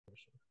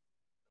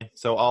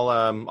So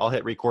I'll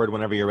hit record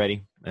whenever you're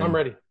ready. I'm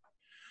ready.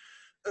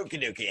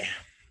 Okie dokie.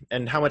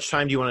 And how much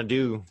time do you want to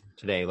do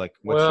today? Like,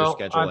 what's your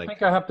schedule like? I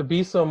think I have to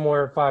be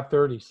somewhere at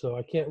 5:30, so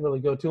I can't really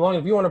go too long.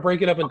 If you want to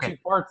break it up in two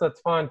parts, that's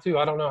fine too.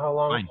 I don't know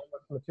how much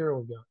material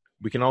we've got.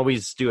 We can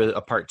always do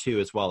a part 2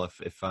 as well if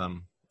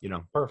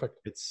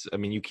Perfect.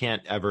 You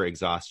can't ever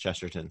exhaust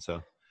Chesterton,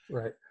 so.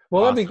 Right.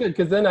 Well, That'd be good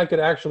because then I could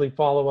actually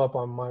follow up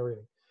on my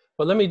reading.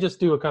 But let me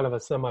just do a kind of a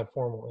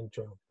semi-formal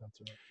intro.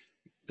 That's right.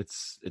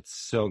 It's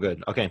so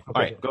good. Okay.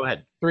 All right. Go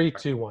ahead. 3,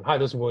 2, 1. Hi,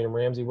 this is William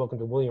Ramsey. Welcome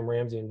to William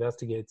Ramsey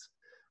Investigates.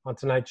 On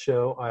tonight's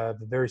show, I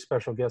have a very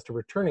special guest, a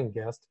returning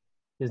guest.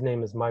 His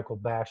name is Michael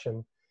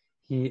Basham.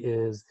 He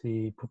is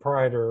the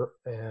proprietor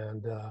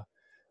and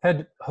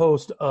head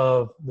host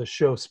of the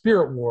show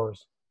SpiritWars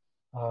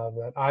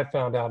that I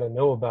found out and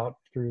know about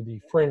through the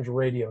Fringe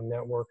Radio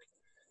Network.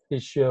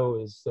 His show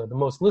is the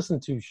most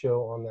listened to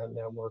show on that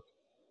network.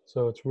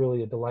 So it's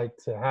really a delight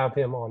to have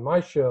him on my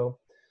show.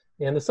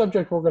 And the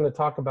subject we're going to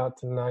talk about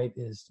tonight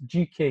is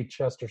G.K.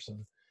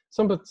 Chesterton,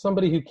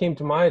 somebody who came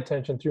to my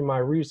attention through my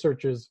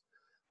researches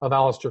of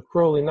Aleister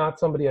Crowley, not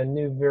somebody I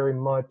knew very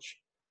much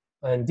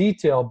in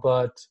detail,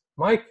 but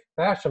Mike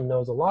Basham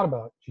knows a lot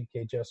about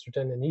G.K.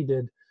 Chesterton, and he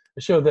did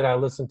a show that I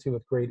listened to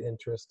with great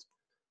interest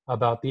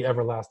about The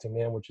Everlasting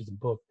Man, which is a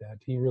book that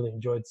he really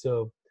enjoyed.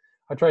 So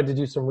I tried to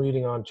do some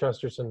reading on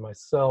Chesterton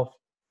myself,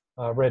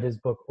 read his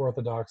book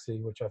Orthodoxy,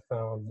 which I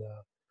found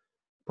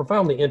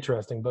profoundly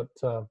interesting, but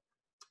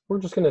we're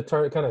just going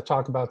to kind of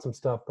talk about some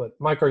stuff. But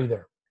Mike, are you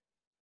there?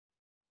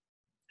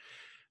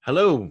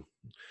 Hello,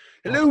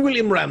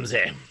 William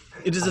Ramsey.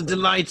 It is a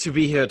delight to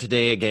be here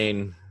today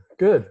again.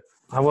 Good.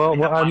 I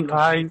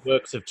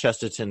works of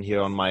Chesterton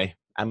here on my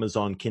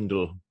Amazon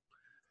Kindle,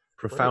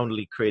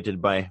 profoundly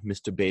created by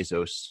Mr.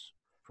 Bezos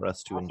for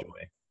us to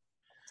enjoy.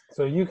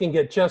 So you can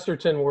get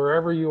Chesterton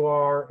wherever you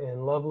are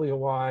in lovely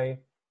Hawaii,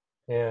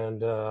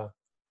 and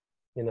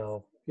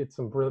get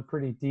some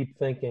pretty deep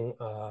thinking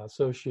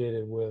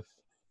associated with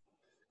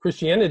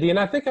Christianity. And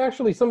I think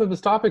actually some of his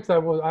topics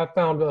I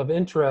found of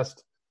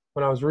interest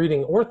when I was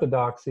reading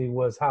Orthodoxy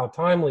was how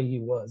timely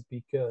he was,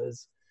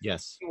 because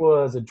he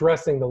was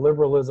addressing the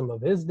liberalism of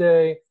his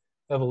day,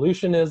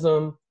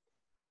 evolutionism,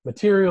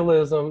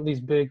 materialism, these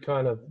big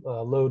kind of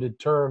loaded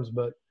terms,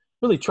 but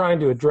really trying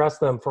to address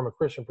them from a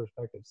Christian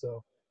perspective.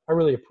 So I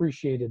really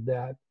appreciated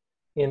that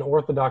in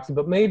Orthodoxy.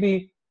 But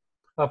maybe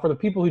for the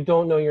people who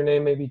don't know your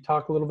name, maybe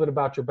talk a little bit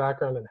about your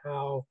background and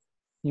how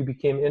you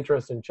became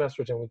interested in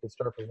Chesterton. We could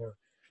start from there.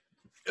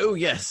 Oh,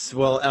 yes.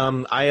 Well,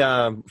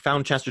 I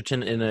found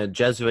Chesterton in a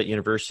Jesuit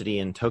university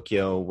in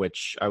Tokyo,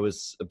 which I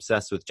was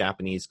obsessed with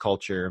Japanese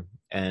culture,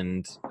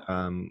 and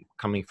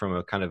coming from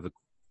a kind of a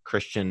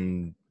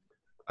Christian,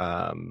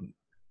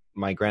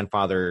 my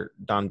grandfather,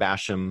 Don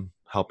Basham,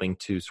 helping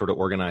to sort of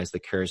organize the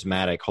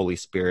charismatic Holy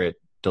Spirit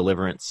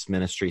deliverance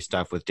ministry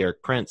stuff with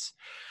Derek Prince.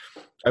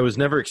 I was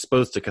never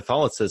exposed to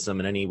Catholicism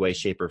in any way,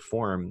 shape, or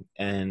form.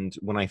 And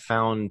when I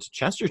found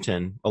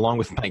Chesterton, along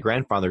with my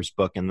grandfather's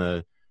book in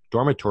the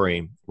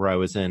dormitory where I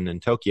was in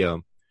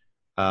Tokyo,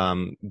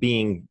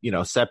 being,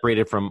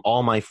 separated from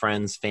all my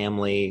friends,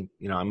 family,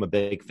 I'm a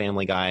big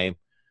family guy,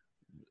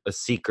 a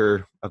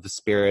seeker of the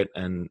Spirit,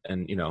 and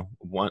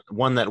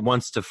one that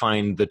wants to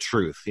find the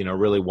truth,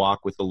 really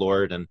walk with the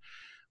Lord.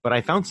 But I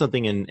found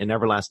something in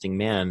Everlasting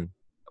Man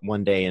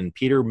one day in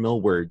Peter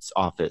Millward's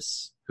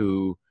office,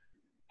 who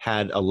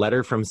had a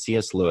letter from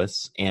C.S.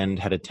 Lewis and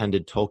had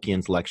attended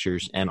Tolkien's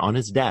lectures, and on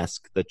his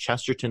desk, the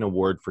Chesterton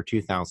Award for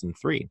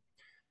 2003.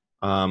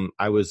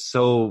 I was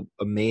so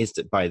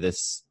amazed by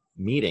this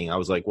meeting. I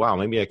was like, wow,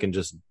 maybe I can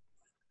just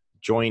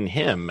join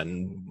him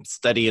and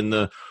study in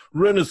the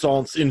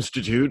Renaissance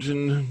Institute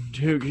in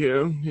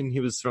Tokyo. And he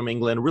was from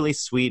England, really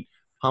sweet,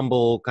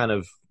 humble, kind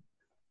of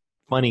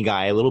funny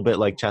guy, a little bit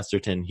like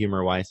Chesterton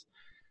humor-wise.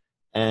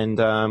 And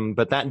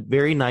but that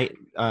very night,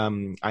 I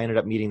ended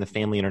up meeting the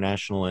Family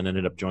International and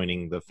ended up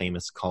joining the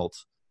famous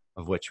cult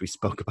of which we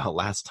spoke about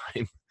last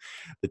time,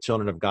 the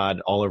Children of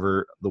God all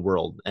over the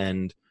world.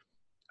 And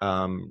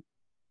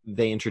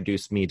they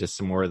introduced me to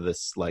some more of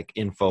this like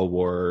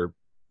InfoWar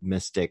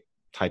mystic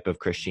type of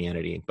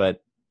Christianity.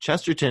 But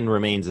Chesterton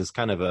remains as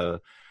kind of a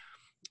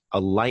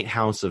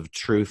lighthouse of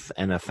truth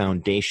and a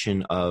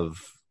foundation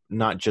of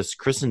not just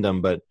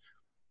Christendom, but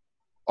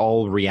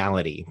all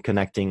reality,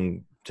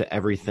 connecting to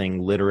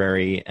everything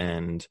literary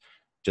and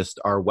just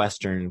our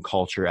Western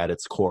culture at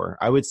its core.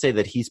 I would say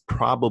that he's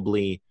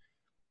probably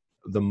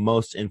the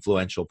most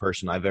influential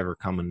person I've ever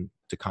come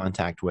into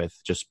contact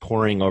with, just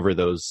poring over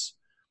those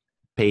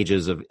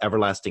pages of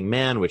Everlasting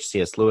Man, which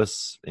C.S.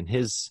 Lewis in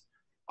his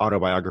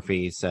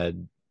autobiography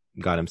said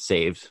got him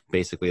saved.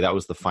 Basically, that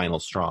was the final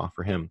straw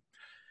for him.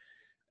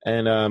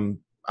 And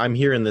I'm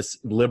here in this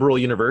liberal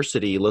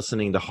university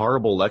listening to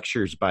horrible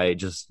lectures by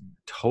just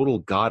total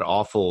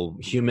god-awful,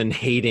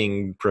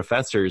 human-hating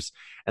professors.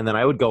 And then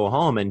I would go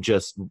home and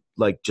just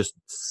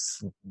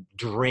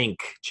drink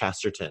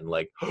Chesterton.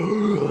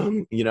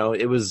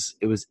 It was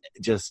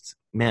just,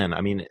 man,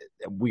 I mean,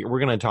 we're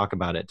going to talk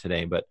about it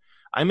today, but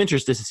I'm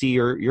interested to see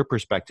your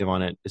perspective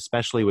on it,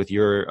 especially with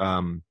your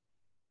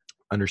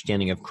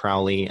understanding of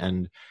Crowley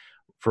and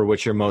for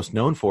which you're most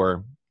known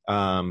for,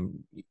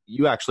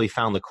 you actually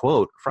found the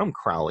quote from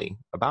Crowley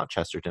about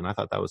Chesterton. I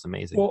thought that was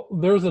amazing. Well,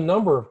 there's a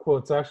number of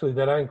quotes actually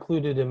that I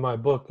included in my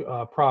book,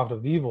 Prophet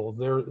of Evil.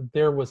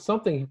 There was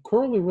something,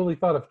 Crowley really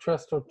thought of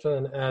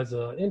Chesterton as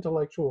an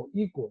intellectual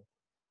equal,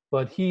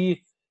 but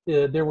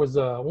there was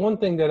one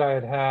thing that I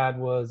had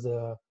was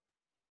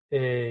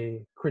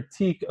a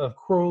critique of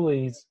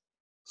Crowley's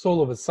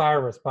Soul of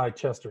Osiris by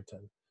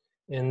Chesterton.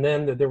 And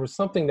then there was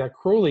something that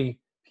Crowley,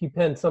 he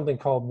penned something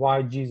called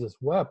Why Jesus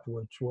Wept,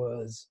 which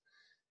was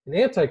an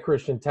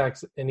anti-Christian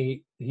text, and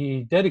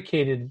he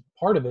dedicated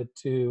part of it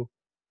to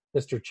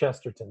Mr.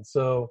 Chesterton.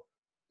 So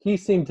he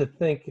seemed to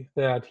think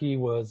that he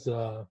was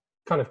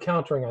kind of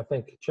countering, I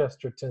think,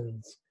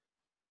 Chesterton's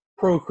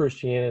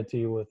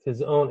pro-Christianity with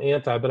his own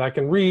anti. But I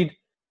can read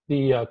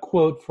the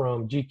quote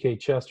from G.K.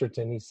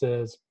 Chesterton. He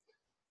says,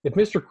 if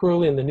Mr.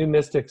 Crowley and the New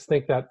Mystics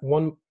think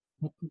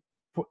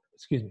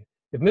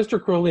if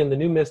Mr. Crowley and the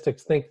New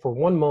Mystics think for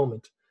one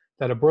moment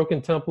that a broken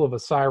temple of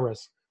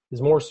Osiris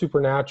is more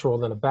supernatural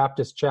than a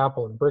Baptist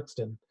chapel in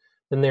Brixton,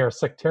 then they are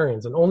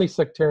sectarians, and only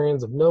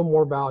sectarians of no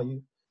more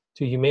value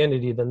to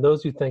humanity than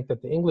those who think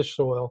that the English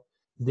soil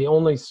is the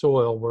only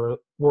soil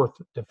worth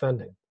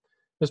defending.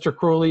 Mr.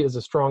 Crowley is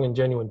a strong and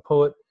genuine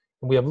poet,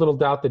 and we have little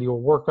doubt that he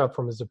will work up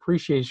from his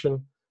appreciation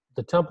of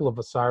the Temple of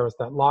Osiris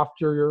that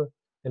loftier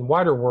and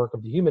wider work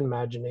of the human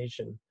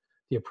imagination,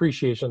 the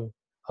appreciation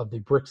of the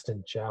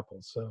Brixton Chapel.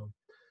 So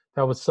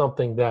that was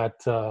something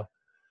that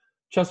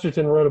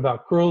Chesterton wrote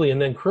about Crowley.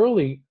 And then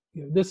Crowley,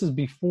 this is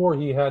before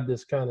he had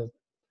this kind of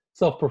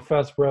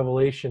self-professed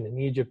revelation in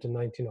Egypt in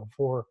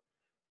 1904,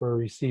 where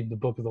he received the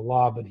Book of the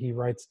Law, but he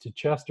writes to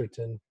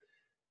Chesterton,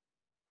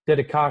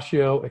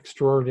 Dedicatio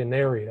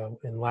Extraordinaria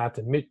in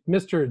Latin.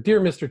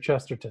 Dear Mr.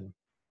 Chesterton,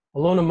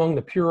 alone among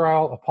the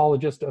puerile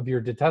apologists of your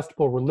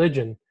detestable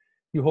religion,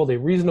 you hold a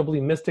reasonably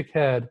mystic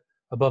head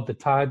above the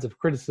tides of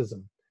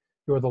criticism.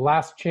 You are the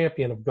last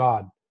champion of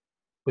God.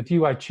 With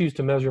you I choose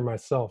to measure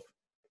myself.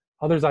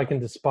 Others I can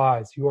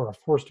despise. You are a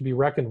force to be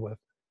reckoned with,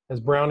 as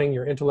Browning,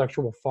 your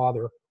intellectual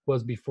father,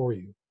 was before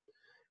you.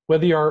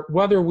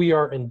 Whether we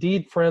are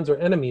indeed friends or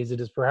enemies, it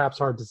is perhaps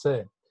hard to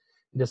say.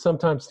 It has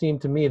sometimes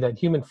seemed to me that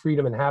human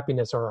freedom and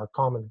happiness are our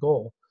common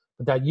goal,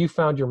 but that you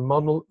found your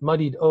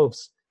muddied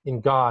oaths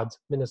in gods,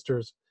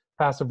 ministers,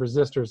 passive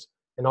resistors,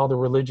 and all the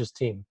religious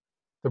team.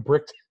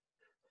 The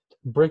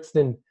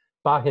Brixton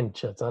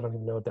Bahinchits, I don't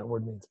even know what that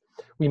word means,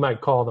 we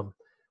might call them.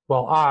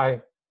 While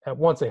I, at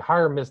once a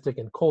higher mystic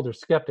and colder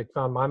skeptic,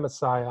 found my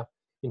Messiah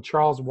in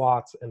Charles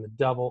Watts and the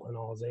devil and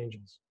all his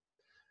angels.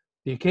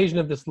 The occasion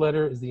of this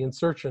letter is the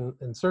insertion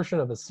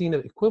of a scene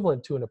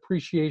equivalent to an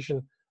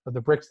appreciation of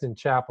the Brixton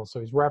Chapel. So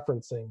he's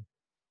referencing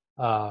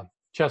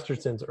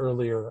Chesterton's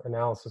earlier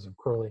analysis of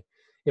Crowley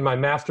in my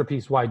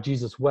masterpiece, Why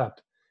Jesus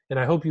Wept, and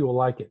I hope you will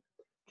like it.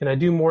 Can I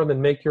do more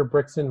than make your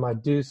Brixton my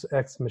deus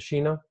ex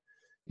machina?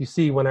 You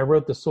see, when I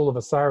wrote The Soul of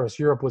Osiris,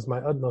 Europe was my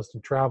utmost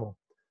in travel.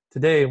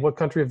 Today, what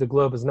country of the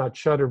globe has not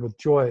shuddered with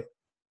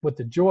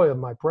the joy of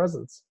my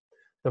presence?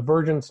 The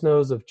virgin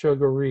snows of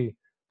Chogori,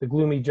 the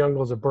gloomy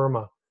jungles of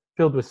Burma,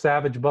 filled with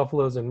savage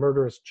buffaloes and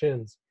murderous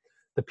chins,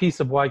 the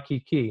peace of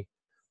Waikiki,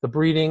 the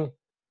breeding,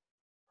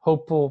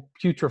 hopeful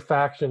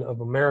putrefaction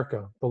of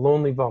America, the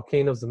lonely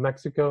volcanoes of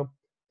Mexico,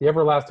 the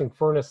everlasting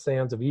furnace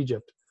sands of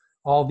Egypt,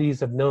 all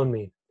these have known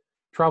me.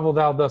 Travel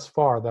thou thus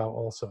far, thou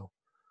also.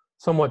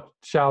 Somewhat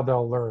shalt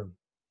thou learn.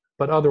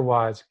 But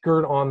otherwise,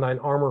 gird on thine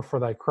armor for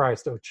thy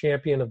Christ, O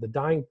champion of the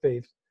dying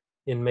faith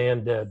in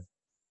man dead.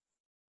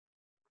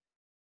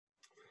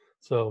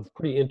 So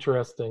pretty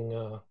interesting.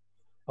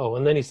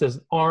 And then he says,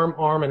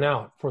 arm and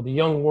out, for the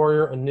young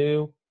warrior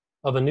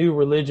of a new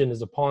religion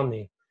is upon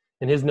thee,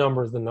 and his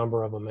number is the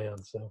number of a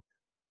man. So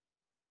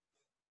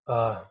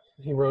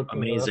he wrote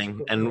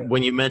amazing. And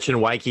when you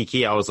mentioned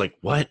Waikiki, I was like,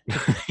 what?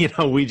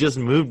 We just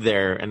moved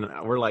there, and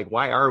we're like,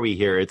 why are we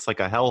here? It's like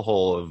a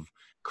hellhole of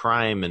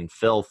crime and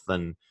filth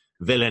and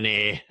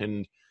villainy,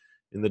 and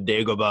in the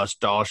Dagobah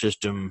star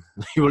system,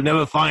 you will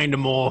never find a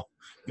more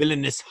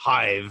villainous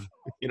hive,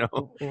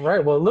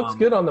 Right. Well, it looks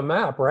good on the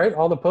map, right?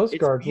 All the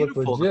postcards look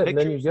legit, and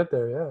then you get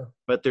there, yeah.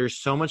 But there's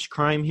so much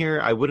crime here.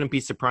 I wouldn't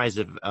be surprised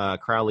if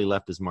Crowley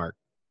left his mark.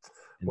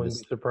 Wouldn't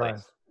be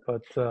surprised.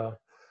 Place. But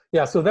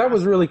yeah, so that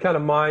was really kind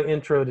of my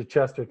intro to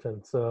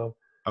Chesterton. So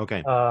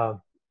okay, I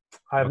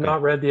have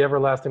not read The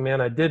Everlasting Man.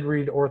 I did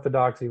read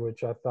Orthodoxy,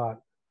 which I thought,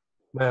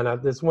 man,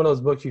 it's one of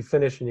those books you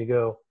finish and you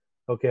go,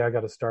 okay, I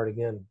got to start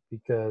again,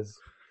 because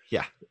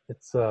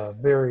it's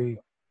very,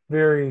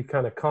 very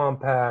kind of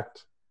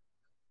compact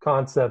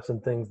concepts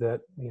and things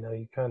that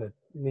you kind of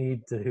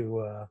need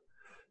to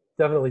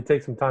definitely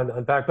take some time to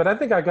unpack. But I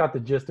think I got the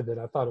gist of it.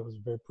 I thought it was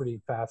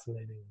pretty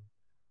fascinating,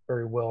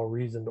 very well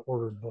reasoned,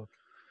 ordered book.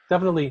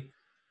 Definitely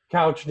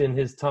couched in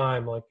his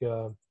time, like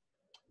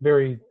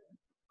very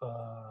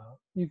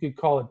you could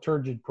call it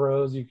turgid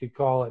prose, you could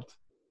call it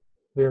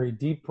very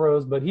deep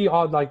prose, but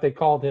they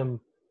called him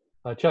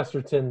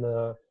Chesterton,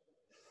 the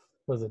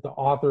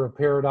author of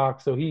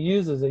paradox. So he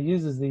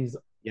uses these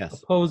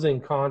opposing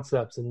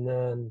concepts, and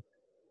then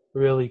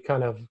really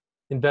kind of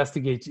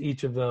investigates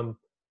each of them,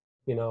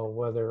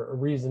 whether a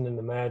reason and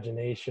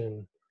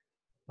imagination,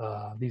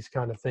 these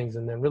kind of things,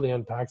 and then really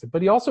unpacks it.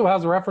 But he also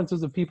has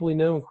references of people he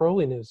knew and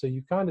Crowley knew. So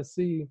you kind of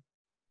see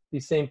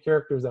these same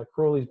characters that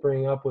Crowley's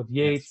bringing up with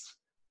Yeats,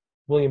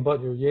 William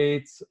Butler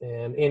Yeats,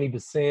 and Annie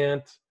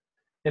Besant,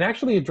 and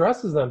actually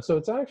addresses them. So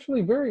it's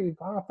actually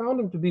I found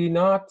him to be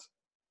not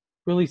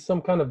really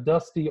some kind of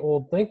dusty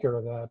old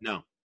thinker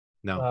that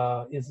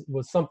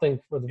was something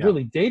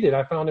really dated.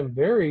 I found him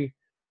very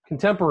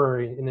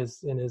contemporary in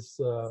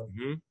his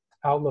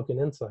outlook and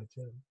insight.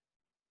 Yeah.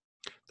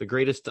 The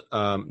greatest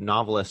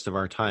novelist of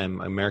our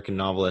time, American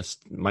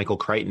novelist Michael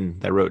Crichton,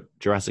 that wrote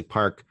Jurassic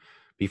Park,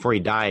 before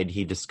he died,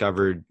 he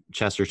discovered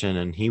Chesterton,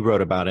 and he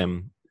wrote about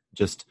him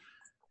just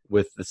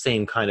with the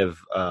same kind of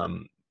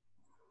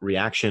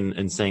reaction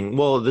and saying,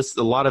 well,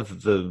 a lot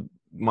of the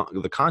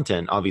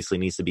content obviously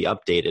needs to be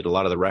updated. A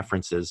lot of the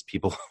references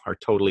people are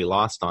totally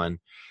lost on.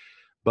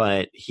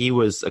 But he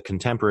was a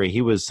contemporary.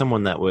 He was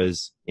someone that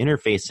was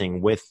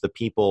interfacing with the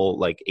people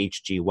like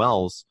H.G.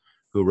 Wells,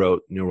 who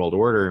wrote New World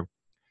Order,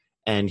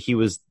 and he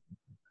was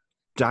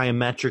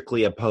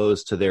diametrically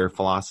opposed to their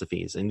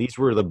philosophies. And these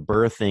were the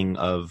birthing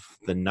of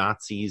the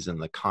Nazis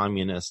and the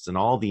communists and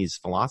all these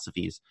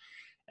philosophies.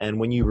 And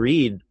when you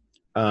read,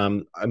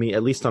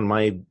 at least on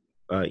my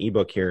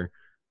ebook here,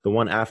 the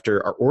one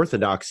after our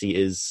Orthodoxy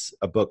is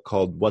a book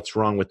called What's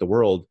Wrong with the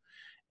World.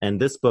 And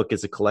this book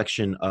is a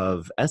collection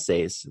of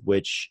essays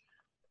which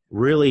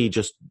really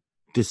just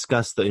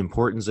discuss the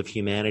importance of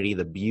humanity,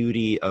 the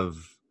beauty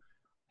of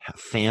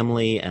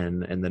family,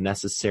 and the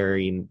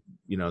necessary,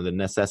 the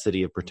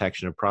necessity of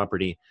protection of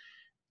property.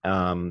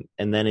 And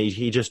then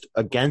he just,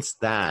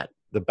 against that,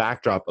 the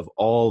backdrop of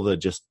all the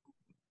just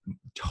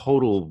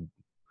total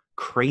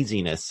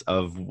craziness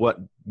of what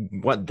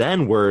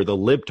then were the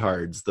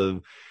libtards,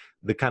 the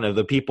kind of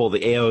the people, the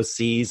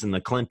AOCs and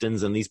the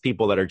Clintons and these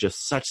people that are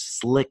just such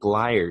slick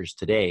liars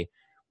today.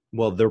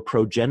 Well, their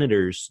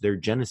progenitors, their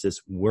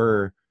genesis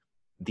were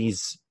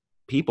these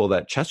people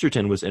that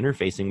Chesterton was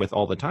interfacing with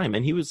all the time,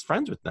 and he was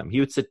friends with them. He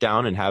would sit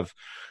down and have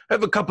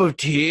a cup of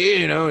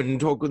tea, and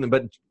talk with them.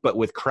 But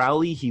with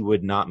Crowley, he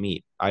would not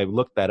meet. I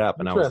looked that up,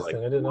 and I was like,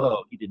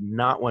 whoa, he did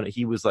not want to.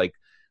 He was like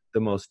the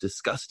most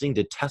disgusting,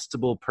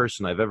 detestable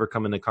person I've ever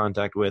come into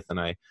contact with.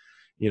 And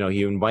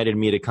he invited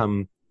me to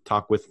come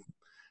talk with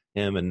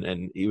him,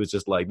 and he was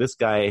just like, this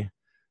guy.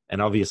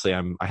 And obviously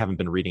I haven't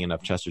been reading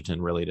enough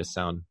Chesterton really to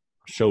sound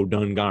so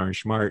done darn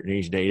smart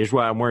these days. That's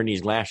why I'm wearing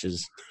these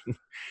glasses.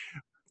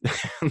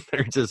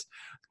 They're just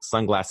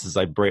sunglasses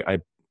I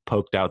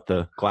poked out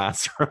the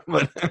glass from.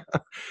 But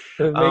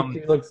it makes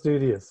you look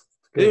studious.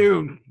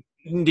 Dude,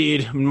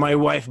 indeed. My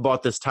wife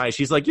bought this tie.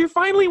 She's like, you're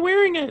finally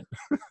wearing it.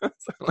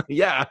 Like,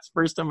 yeah, it's the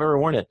first time I've ever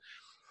worn it.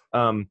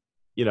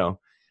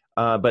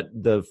 But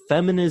the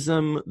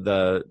feminism,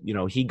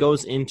 he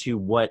goes into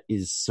what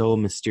is so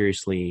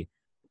mystically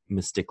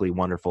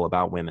wonderful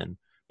about women,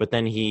 but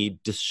then he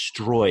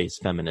destroys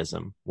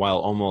feminism while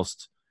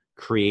almost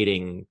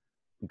creating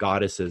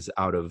goddesses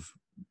out of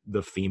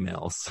the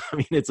females. I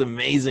mean, it's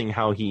amazing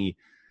how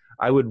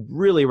I would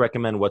really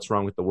recommend What's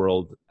Wrong with the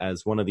World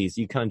as one of these.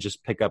 You kind of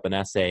just pick up an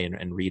essay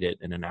and read it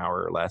in an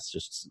hour or less,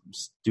 just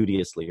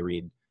studiously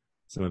read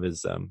some of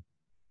his,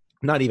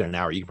 not even an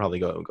hour. You can probably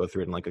go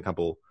through it in like a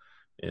couple,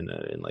 in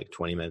like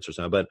 20 minutes or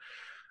so. But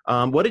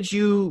what did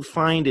you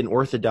find in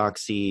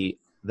Orthodoxy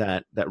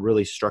that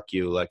really struck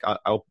you? Like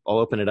I'll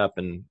open it up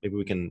and maybe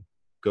we can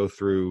go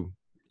through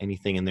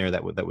anything in there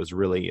that was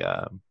really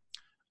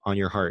on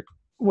your heart.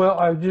 Well,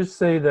 I would just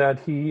say that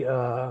he,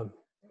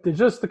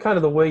 just the kind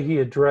of the way he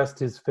addressed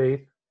his faith,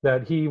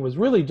 that he was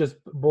really just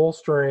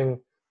bolstering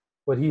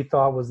what he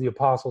thought was the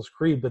Apostles'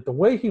 Creed. But the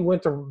way he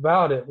went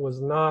about it was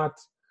not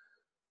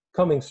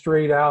coming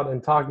straight out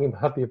and talking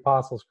about the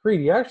Apostles' Creed.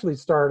 He actually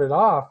started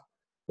off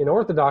in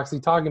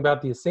Orthodoxy talking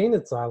about the insane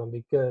asylum,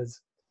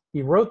 because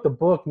he wrote the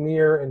book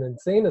near an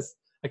insane.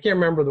 I can't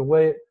remember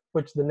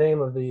which the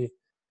name of the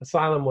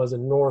asylum was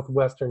in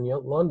northwestern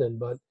London,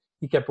 but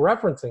he kept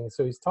referencing.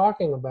 So he's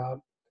talking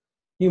about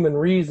human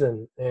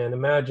reason and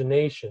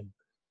imagination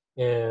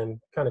and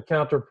kind of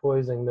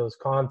counterposing those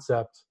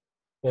concepts,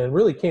 and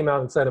really came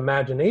out and said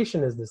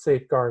imagination is the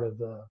safeguard of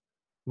the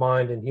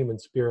mind and human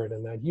spirit,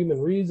 and that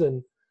human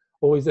reason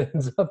always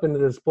ends up into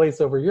this place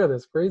over here,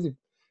 this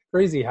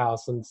crazy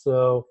house. And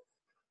so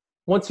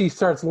once he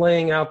starts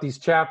laying out these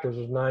chapters,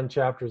 there's 9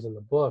 chapters in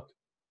the book,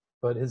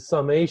 but his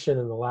summation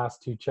in the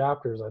last 2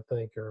 chapters, I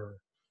think, are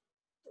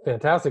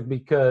fantastic,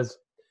 because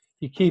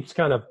he keeps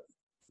kind of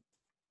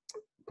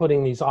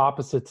putting these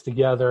opposites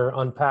together,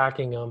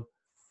 unpacking them,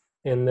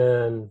 and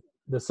then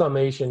the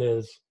summation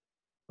is,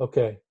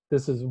 okay,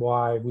 this is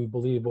why we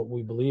believe what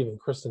we believe in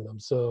Christendom.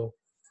 So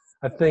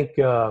I think,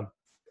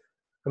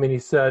 he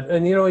said,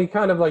 and he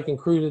kind of like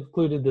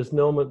included this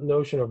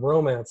notion of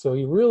romance. So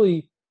he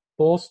really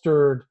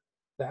bolstered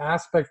the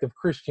aspect of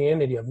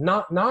Christianity of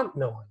not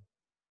knowing,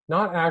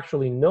 not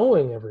actually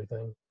knowing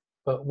everything,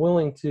 but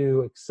willing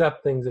to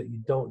accept things that you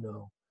don't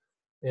know.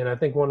 And I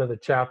think one of the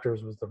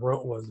chapters was the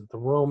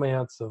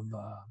romance of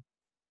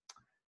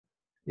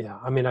Yeah,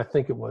 I mean, I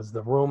think it was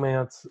the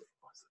romance.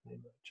 What's the name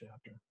of the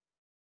chapter?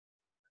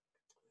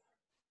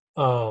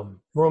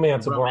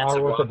 Romance of our orthodoxy.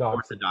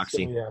 So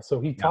Orthodoxy. yeah, so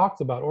he Yeah.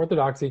 talks about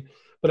orthodoxy,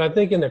 but I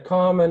think in the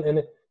common,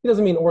 and he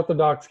doesn't mean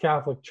Orthodox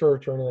Catholic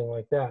Church or anything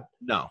like that.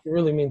 No. It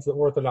really means the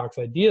Orthodox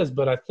ideas.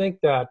 But I think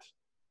that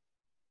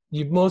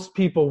most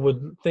people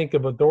would think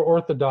of the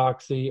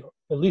orthodoxy,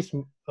 at least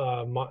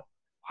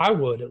I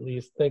would at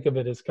least think of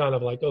it as kind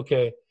of like,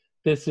 okay,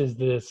 this is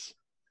this,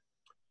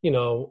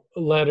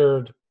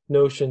 lettered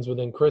notions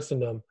within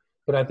Christendom.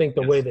 But I think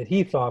the way that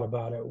he thought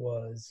about it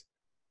was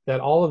that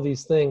all of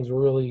these things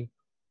really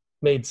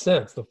made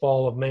sense. The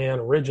fall of man,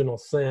 original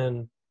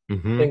sin,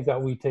 things that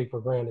we take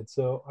for granted.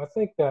 So I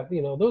think that,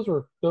 those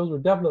were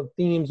definite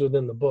themes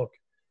within the book.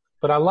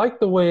 But I like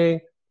the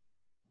way,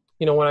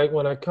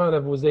 when I kind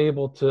of was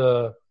able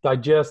to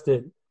digest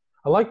it,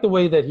 I like the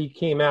way that he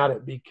came at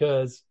it,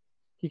 because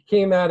he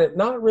came at it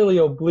not really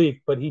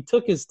oblique, but he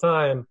took his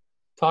time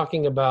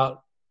talking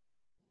about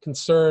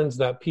concerns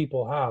that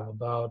people have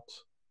about.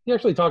 He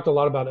actually talked a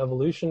lot about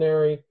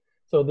evolutionary.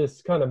 So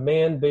this kind of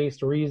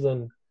man-based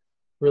reason,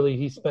 really,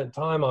 he spent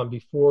time on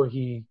before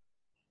he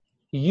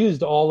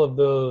used all of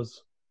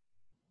those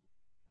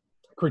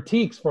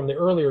critiques from the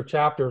earlier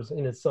chapters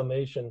in his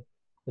summation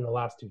in the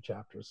last two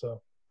chapters. So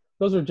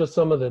those are just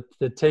some of the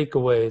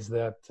takeaways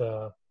that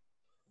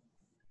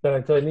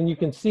I tell you. And you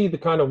can see the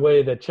kind of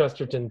way that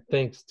Chesterton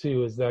thinks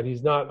too, is that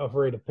he's not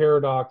afraid of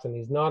paradox, and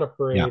he's not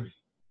afraid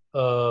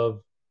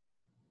of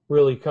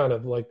really kind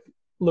of like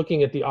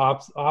looking at the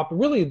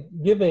really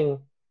giving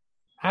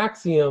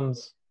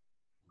axioms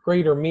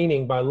greater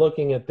meaning by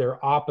looking at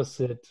their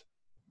opposite,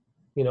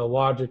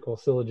 logical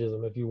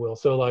syllogism, if you will.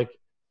 So like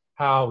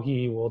how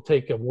he will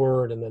take a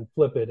word and then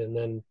flip it and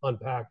then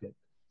unpack it.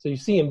 So you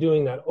see him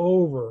doing that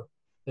over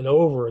and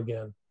over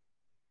again.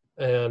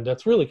 And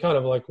that's really kind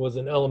of like was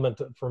an element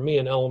of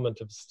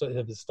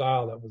his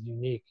style that was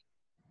unique.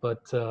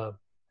 But yeah.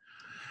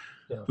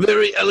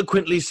 Very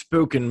eloquently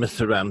spoken,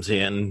 Mr. Ramsey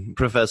and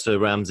Professor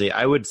Ramsey.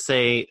 I would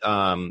say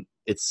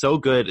it's so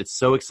good. It's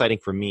so exciting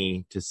for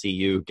me to see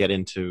you get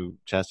into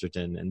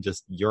Chesterton, and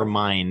just your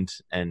mind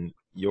and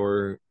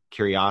your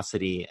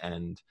curiosity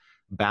and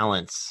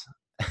balance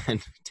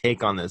and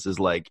take on this is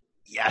like,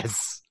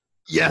 yes,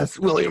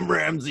 William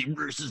Ramsey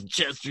versus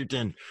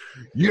Chesterton.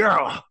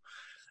 Yeah.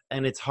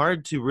 And it's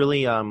hard to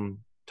really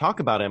talk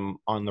about him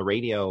on the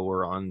radio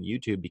or on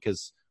YouTube,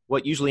 because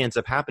what usually ends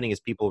up happening is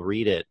people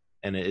read it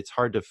and it's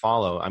hard to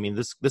follow. I mean,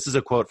 this is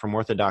a quote from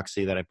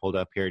Orthodoxy that I pulled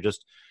up here,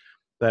 just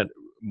that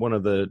one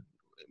of the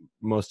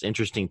most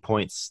interesting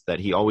points that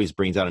he always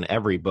brings out in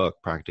every book,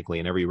 practically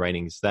in every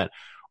writing, is that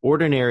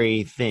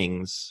ordinary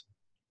things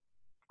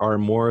are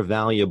more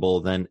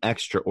valuable than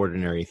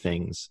extraordinary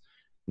things.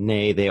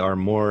 Nay, they are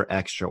more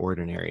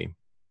extraordinary.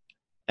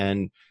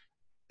 And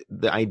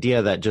the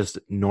idea that just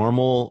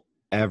normal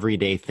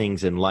everyday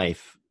things in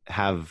life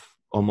have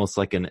almost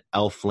like an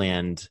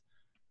elfland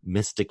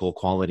mystical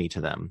quality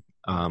to them.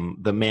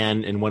 The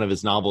man in one of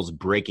his novels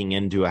breaking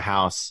into a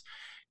house,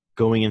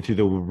 going in through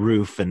the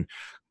roof and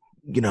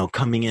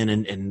coming in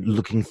and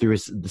looking through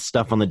the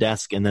stuff on the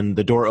desk, and then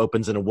the door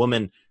opens and a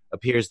woman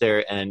appears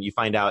there, and you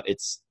find out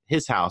it's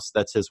his house,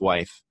 that's his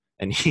wife,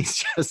 and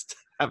he's just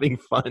having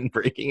fun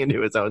breaking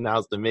into his own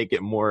house to make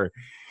it more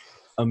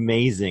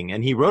amazing.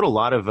 And he wrote a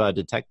lot of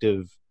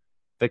detective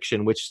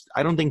fiction, which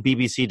I don't think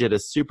BBC did a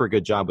super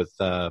good job with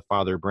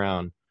Father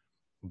Brown,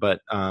 but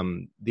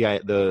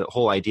the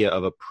whole idea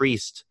of a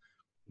priest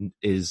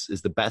is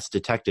the best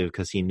detective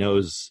because he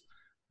knows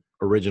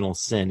original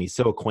sin. He's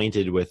so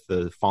acquainted with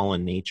the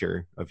fallen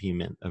nature of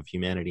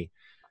humanity,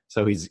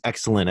 so he's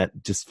excellent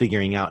at just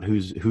figuring out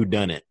who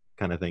done it,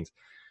 kind of things.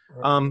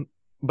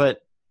 But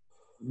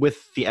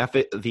with the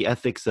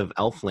ethics of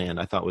Elfland,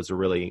 I thought was a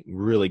really,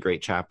 really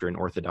great chapter in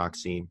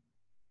Orthodoxy.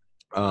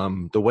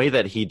 The way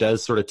that he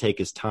does sort of take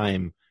his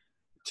time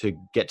to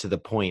get to the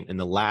point, in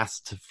the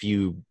last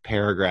few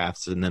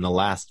paragraphs and then the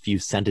last few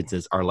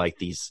sentences are like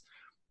these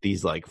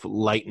like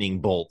lightning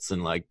bolts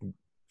and like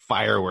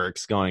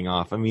fireworks going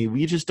off. I mean,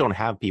 we just don't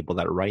have people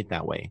that write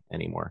that way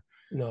anymore.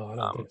 No, I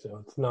don't think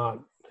so. It's not.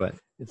 But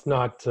it's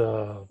not.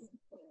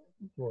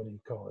 What do you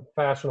call it?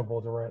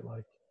 Fashionable to write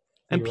like.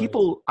 And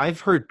people, I've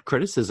heard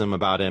criticism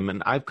about him,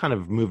 and I've kind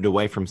of moved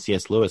away from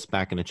C.S. Lewis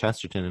back into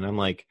Chesterton, and I'm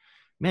like,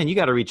 man, you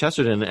got to read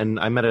Chesterton. And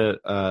I met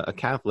a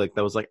Catholic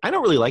that was like, I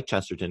don't really like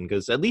Chesterton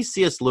because at least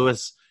C.S.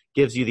 Lewis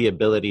gives you the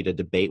ability to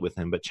debate with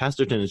him, but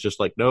Chesterton is just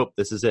like, nope,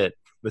 this is it.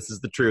 This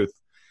is the truth.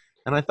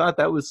 And I thought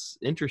that was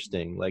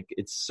interesting. Like,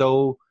 it's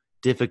so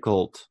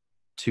difficult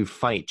to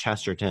fight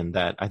Chesterton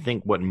that I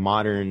think what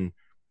modern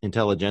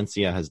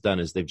intelligentsia has done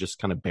is they've just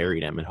kind of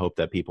buried him and hope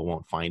that people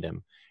won't find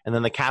him. And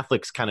then the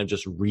Catholics kind of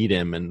just read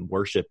him and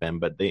worship him,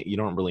 but you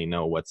don't really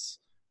know what's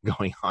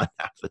going on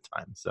half the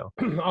time. So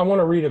I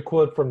want to read a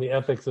quote from the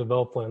Ethics of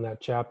Elfland,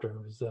 that chapter.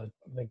 It was, I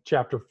think,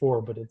 chapter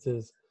 4, but it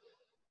says,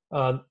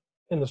 and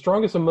the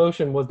strongest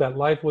emotion was that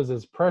life was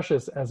as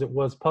precious as it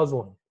was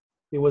puzzling.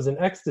 It was an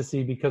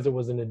ecstasy because it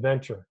was an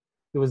adventure.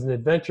 It was an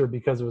adventure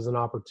because it was an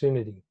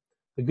opportunity.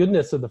 The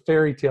goodness of the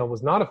fairy tale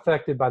was not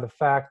affected by the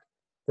fact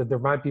that there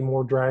might be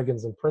more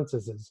dragons and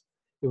princesses.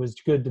 It was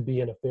good to be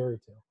in a fairy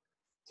tale.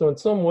 So in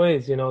some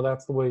ways,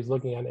 that's the way he's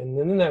looking at it. And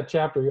then in that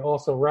chapter, he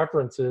also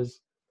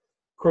references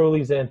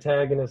Crowley's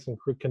antagonist and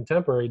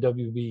contemporary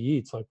W.B.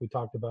 Yeats, like we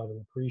talked about in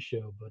the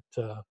pre-show. But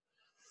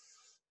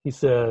he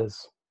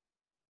says,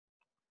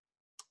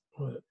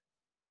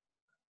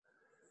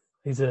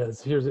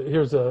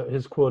 here's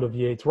his quote of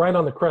Yeats: "Ride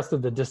on the crest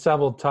of the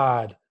disheveled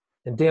tide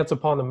and dance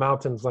upon the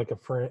mountains like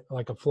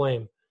a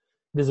flame.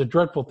 It is a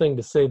dreadful thing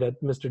to say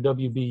that Mr.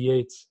 W.B.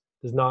 Yeats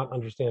does not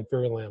understand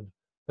fairyland,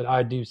 but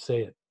I do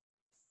say it."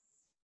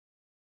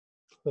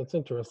 That's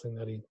interesting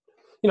that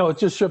it's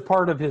just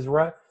part of his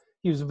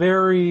he was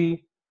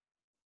very,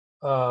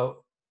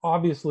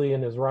 obviously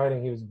in his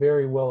writing, he was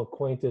very well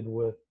acquainted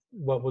with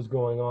what was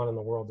going on in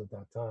the world at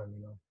that time,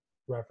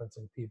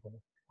 referencing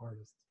people,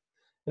 artists.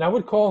 And I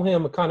would call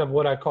him a kind of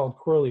what I called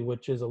Crowley,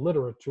 which is a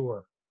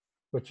literateur,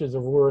 which is a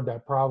word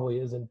that probably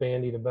isn't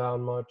bandied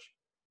about much,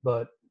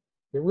 but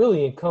it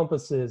really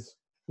encompasses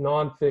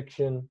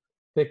nonfiction,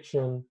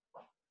 fiction,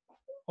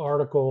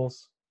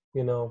 articles,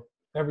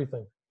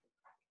 everything.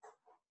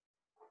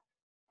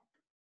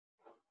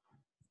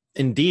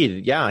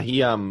 Indeed. Yeah.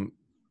 He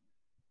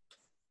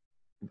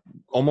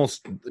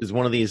almost is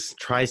one of these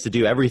tries to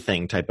do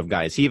everything type of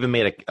guys. He even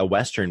made a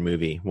Western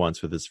movie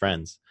once with his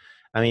friends.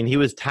 I mean, he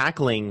was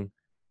tackling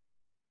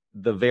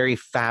the very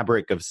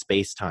fabric of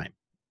space-time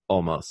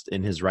almost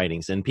in his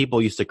writings. And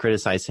people used to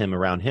criticize him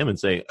around him and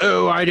say,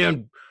 "Oh, I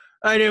don't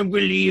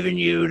believe in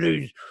you,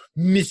 those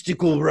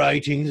mystical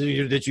writings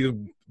that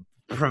you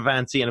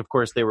fancy." And of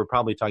course they were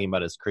probably talking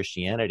about his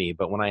Christianity.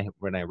 But when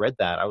I read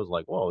that, I was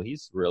like, whoa,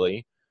 he's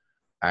really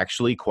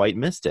actually quite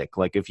mystic.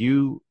 Like if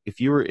you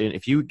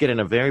get in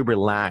a very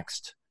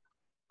relaxed,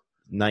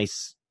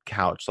 nice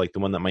couch, like the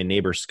one that my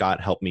neighbor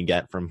Scott helped me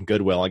get from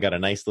Goodwill. I got a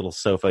nice little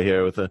sofa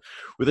here with a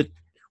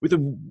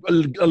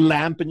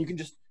lamp, and you can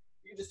just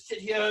sit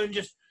here and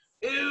just,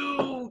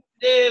 oh,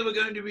 there we're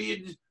going to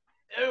read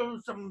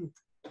some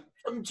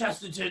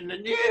Chesterton,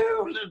 and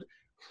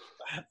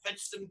fetch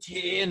some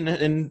tea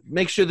and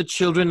make sure the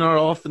children are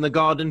off in the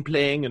garden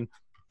playing,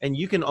 and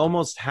you can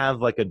almost have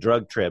like a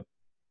drug trip.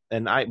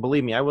 And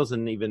believe me, I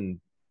wasn't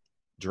even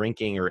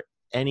drinking or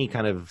any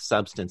kind of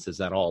substances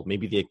at all,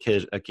 maybe the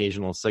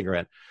occasional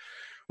cigarette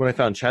when I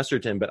found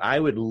Chesterton, but I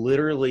would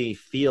literally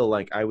feel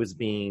like I was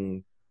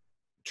being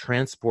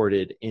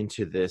transported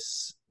into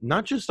this,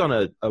 not just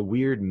on a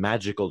weird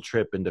magical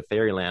trip into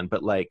fairyland,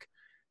 but like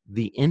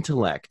the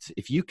intellect.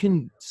 If you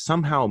can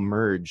somehow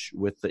merge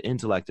with the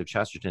intellect of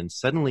Chesterton,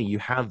 suddenly you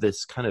have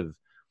this kind of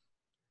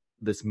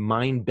this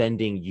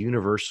mind-bending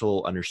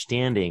universal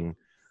understanding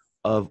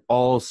of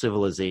all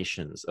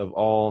civilizations,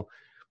 of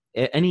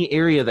any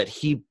area that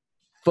he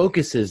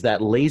focuses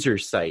that laser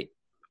sight.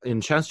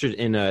 In Chesterton,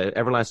 in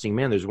Everlasting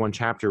Man, there's one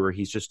chapter where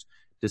he's just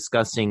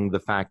discussing the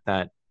fact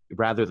that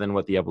rather than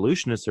what the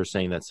evolutionists are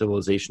saying, that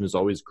civilization is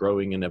always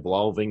growing and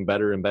evolving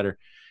better and better,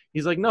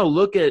 he's like, no,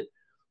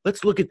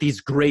 let's look at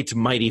these great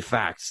mighty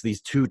facts, these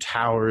two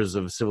towers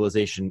of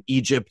civilization,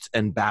 Egypt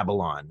and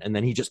Babylon. And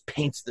then he just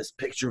paints this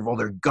picture of all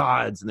their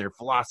gods and their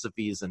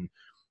philosophies and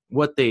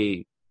what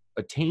they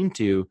attain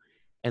to,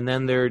 and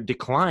then their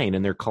decline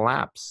and their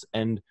collapse.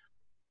 And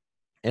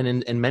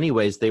in many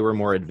ways, they were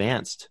more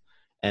advanced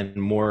and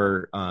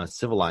more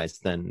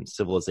civilized than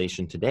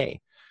civilization today.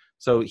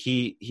 So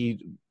he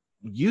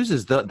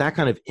uses that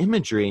kind of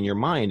imagery in your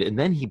mind, and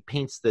then he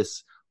paints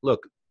this,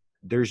 look,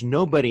 there's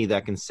nobody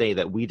that can say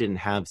that we didn't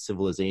have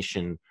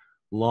civilization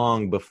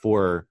long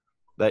before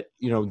that.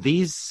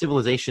 These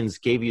civilizations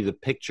gave you the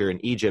picture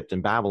in Egypt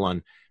and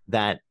Babylon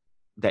that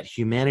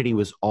humanity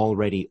was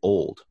already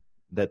old,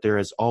 that there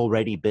has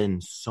already been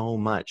so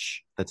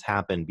much that's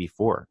happened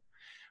before.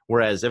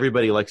 Whereas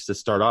everybody likes to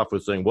start off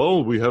with saying,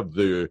 well, we have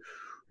the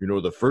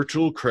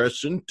Fertile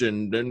Crescent,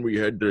 and then we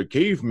had the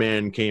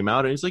caveman came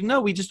out, and it's like,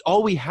 no,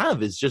 all we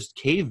have is just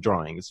cave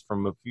drawings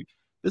from a few.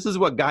 This is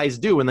what guys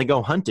do when they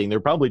go hunting. They're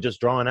probably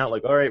just drawing out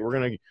like, all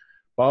right,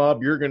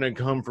 Bob, you're going to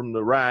come from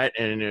the right,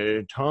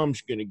 and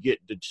Tom's going to get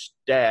the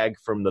stag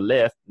from the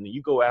left, and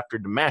you go after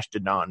the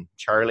mastodon,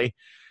 Charlie.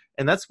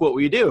 And that's what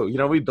we do.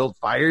 We build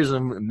fires,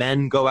 and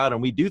men go out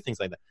and we do things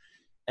like that.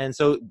 And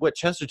so what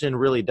Chesterton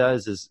really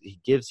does is he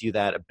gives you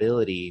that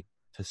ability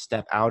to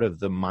step out of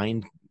the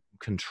mind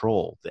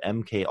control, the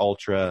MK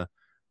Ultra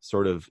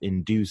sort of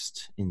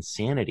induced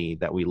insanity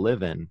that we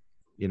live in.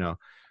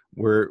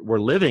 We're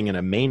living in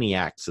a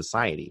maniac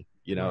society.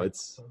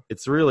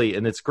 It's really,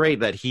 and it's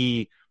great that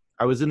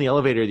I was in the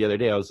elevator the other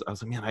day. I was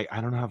like, man,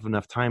 I don't have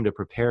enough time to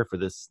prepare for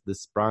this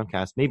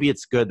broadcast. Maybe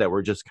it's good that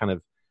we're just kind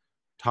of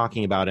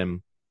talking about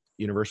him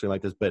universally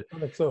like this, but I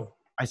think so.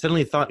 I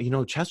suddenly thought,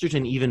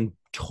 Chesterton even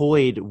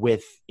toyed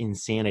with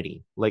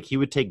insanity. Like he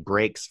would take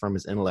breaks from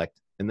his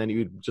intellect, and then he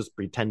would just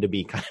pretend to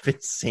be kind of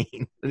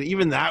insane. And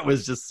even that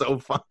was just so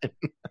fun.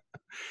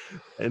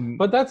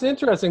 But that's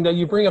interesting that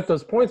you bring up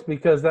those points,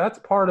 because that's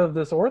part of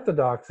this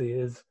orthodoxy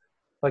is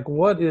like,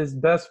 what is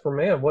best for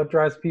man? What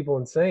drives people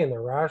insane?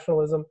 Their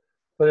rationalism.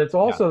 But it's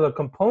also the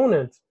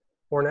component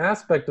or an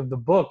aspect of the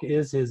book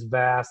is his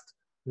vast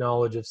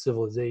knowledge of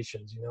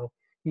civilizations.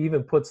 he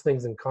even puts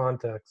things in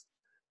context,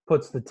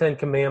 puts the Ten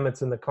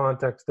Commandments in the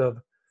context of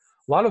a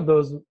lot of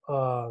those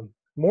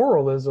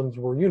moralisms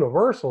were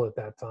universal at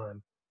that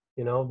time,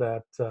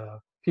 that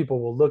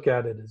people will look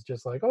at it as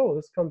just like, oh,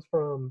 this comes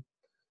from,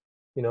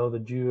 the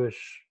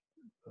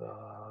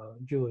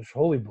Jewish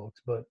holy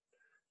books, but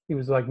he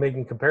was like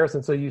making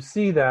comparisons. So you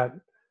see that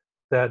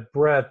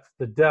breadth,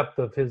 the depth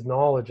of his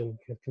knowledge and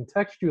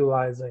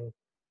contextualizing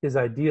his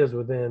ideas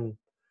within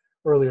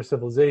earlier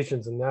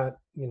civilizations. And that,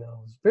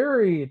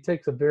 it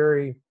takes a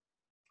very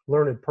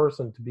learned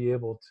person to be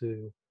able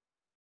to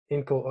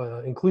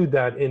include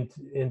that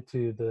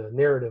into the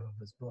narrative of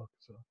his book.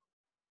 So I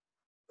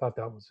thought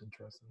that was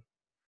interesting.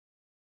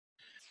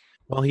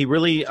 Well, he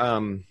really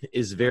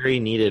is very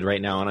needed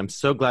right now, and I'm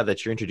so glad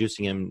that you're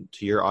introducing him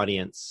to your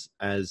audience,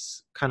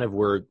 as kind of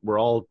we're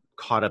all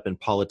caught up in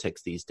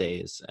politics these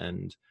days.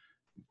 And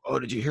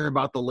did you hear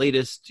about the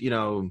latest,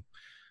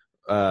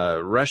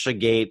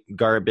 Russiagate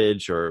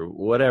garbage or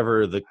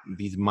whatever?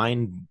 These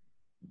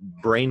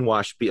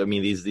brainwashed,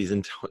 these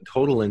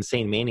total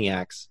insane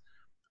maniacs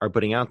are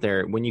putting out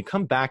there. When you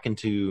come back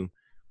into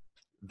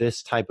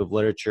this type of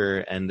literature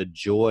and the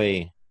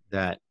joy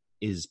that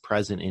is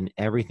present in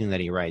everything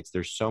that he writes,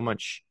 there's so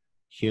much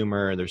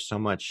humor, there's so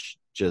much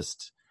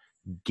just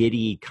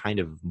giddy kind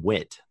of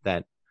wit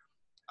that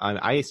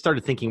I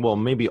started thinking, well,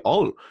 maybe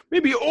all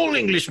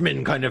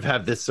Englishmen kind of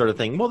have this sort of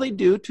thing. Well, they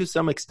do to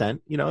some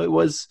extent. It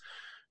was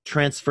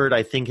transferred,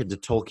 I think, into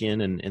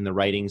Tolkien and in the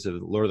writings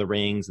of Lord of the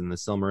Rings and the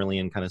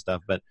Silmarillion kind of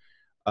stuff, but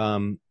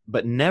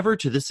never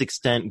to this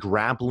extent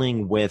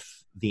grappling with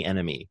the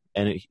enemy.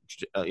 And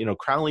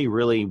Crowley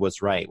really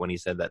was right when he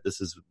said that this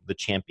is the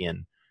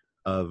champion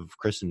of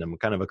Christendom,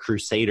 kind of a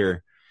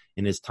crusader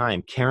in his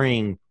time,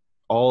 carrying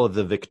all of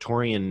the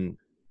Victorian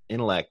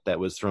intellect that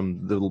was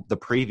from the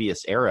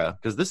previous era.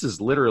 Because this is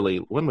literally,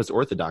 when was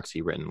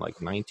Orthodoxy written?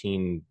 Like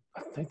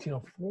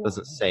 1904.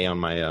 Doesn't say on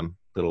my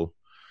little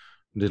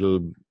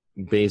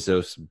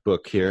Bezos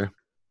book here.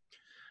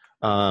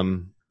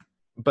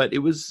 But it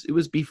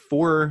was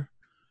before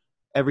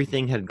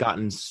everything had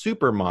gotten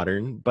super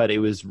modern, but it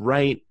was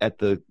right at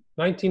the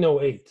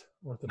 1908.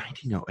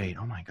 1908.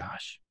 Oh my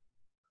gosh.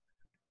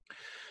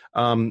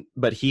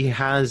 But he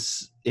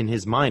has in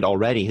his mind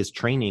already, his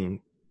training,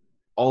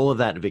 all of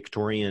that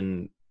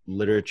Victorian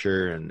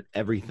literature and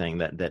everything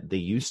that they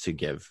used to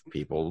give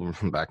people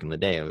back in the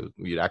day.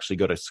 You'd actually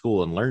go to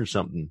school and learn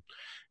something.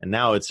 And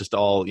now it's just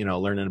all,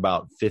 learning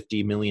about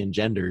 50 million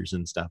genders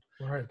and stuff.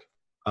 Right.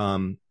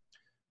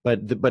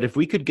 But if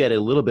we could get a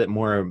little bit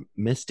more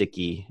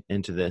mysticky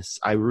into this,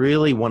 I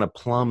really want to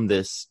plumb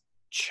this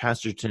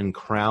Chesterton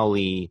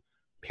Crowley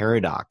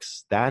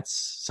paradox. That's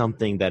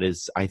something that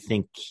is, I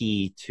think,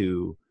 key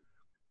to,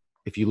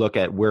 if you look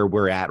at where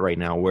we're at right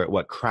now,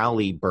 what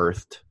Crowley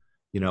birthed,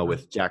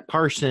 with Jack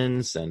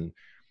Parsons and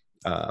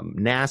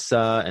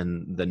NASA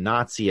and the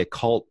Nazi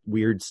occult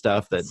weird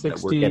stuff that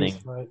we're getting.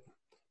 Right.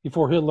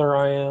 Before Hitler,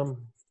 I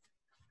am.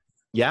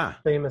 Yeah.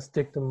 Famous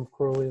dictum of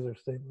Crowley, their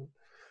statement.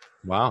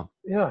 Wow.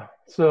 Yeah.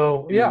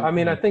 So,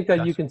 I think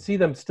that you can see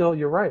them still.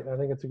 You're right. I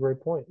think it's a great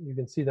point. You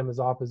can see them as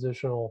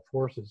oppositional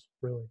forces,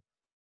 really,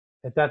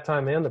 at that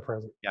time and the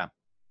present. Yeah.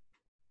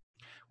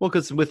 Well,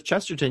 because with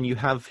Chesterton, you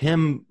have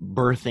him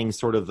birthing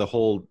sort of the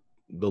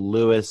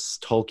Lewis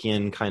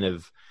Tolkien kind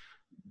of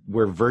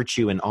where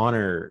virtue and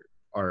honor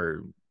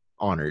are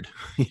honored,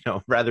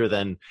 rather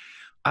than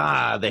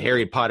the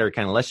Harry Potter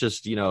kind of, let's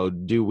just,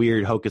 do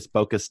weird hocus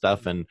pocus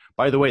stuff. And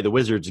by the way, the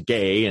wizard's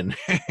gay and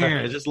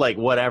just like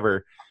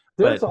whatever.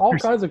 There's all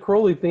kinds of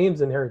Crowley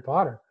themes in Harry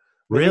Potter.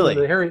 Really?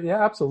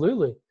 Yeah,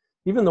 absolutely.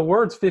 Even the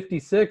words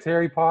 56,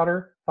 Harry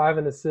Potter, 5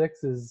 and a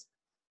 6 is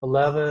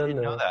 11. I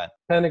didn't know that.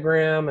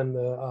 Pentagram and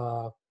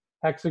the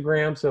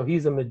hexagram. So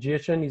he's a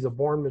magician. He's a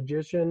born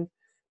magician.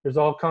 There's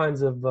all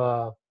kinds of,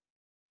 the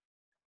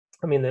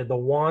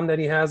wand that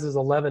he has is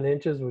 11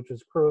 inches, which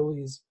is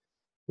Crowley's,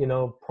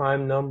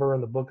 prime number in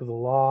the Book of the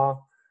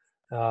Law.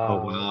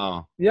 Oh,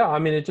 wow. Yeah,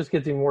 it just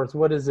gets even worse.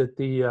 What is it?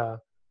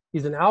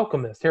 He's an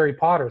alchemist, Harry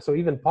Potter. So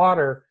even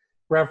Potter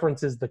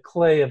references the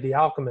clay of the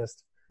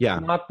alchemist. Yeah.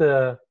 Not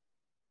the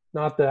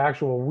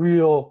actual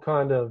real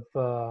kind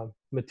of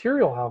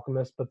material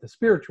alchemist, but the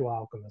spiritual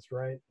alchemist,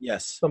 right?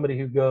 Yes. Somebody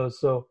who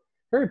goes. So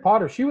Harry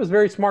Potter, she was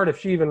very smart if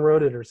she even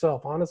wrote it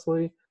herself.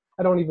 Honestly,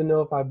 I don't even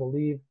know if I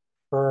believe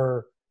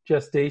her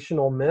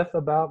gestational myth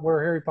about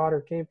where Harry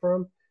Potter came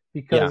from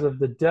because of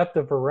the depth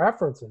of her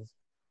references.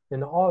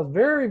 And all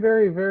very,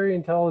 very, very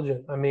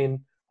intelligent.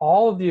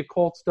 All of the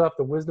occult stuff,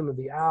 the wisdom of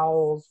the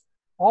owls,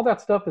 all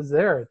that stuff is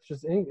there.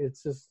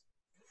 It's just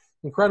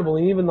incredible.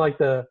 And even like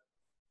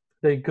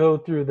they go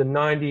through the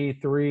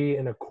 93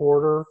 and a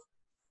quarter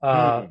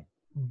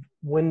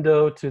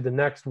window to the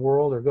next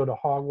world or go to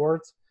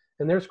Hogwarts.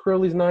 And there's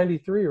Crowley's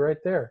 93 right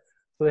there.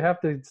 So they have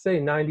to say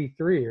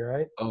 93,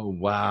 right? Oh,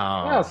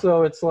 wow. Yeah,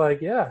 so it's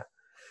like, yeah.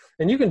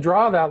 And you can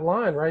draw that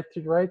line right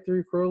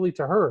through Crowley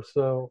to her.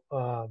 So,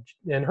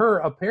 and her,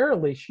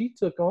 apparently she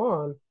took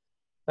on,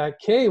 that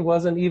K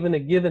wasn't even a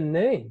given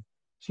name.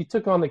 She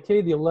took on the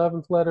K, the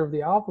 11th letter of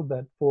the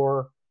alphabet,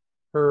 for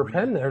her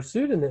pen, her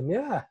pseudonym.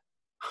 Yeah.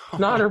 It's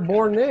not her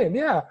born name.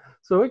 Yeah.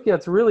 So it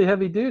gets really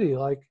heavy duty.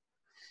 Like,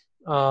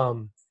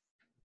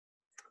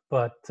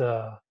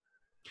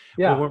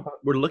 yeah. Well,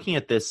 we're looking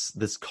at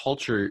this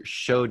culture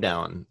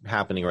showdown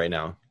happening right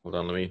now. Hold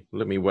on,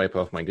 let me wipe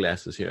off my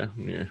glasses here.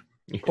 Yeah.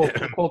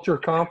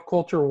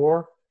 Culture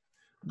war.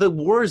 The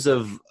wars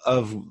of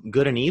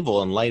good and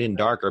evil and light and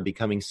dark are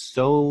becoming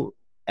so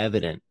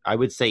evident. I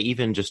would say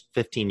even just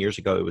 15 years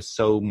ago, it was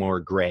so more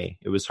gray.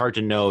 It was hard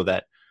to know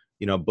that,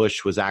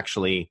 Bush was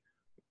actually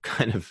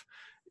kind of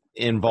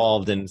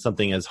involved in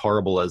something as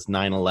horrible as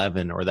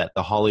 9/11, or that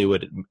the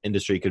Hollywood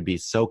industry could be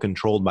so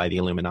controlled by the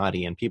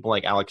Illuminati, and people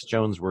like Alex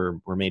Jones were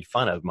made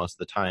fun of most of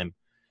the time.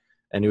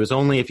 And it was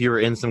only if you were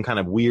in some kind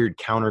of weird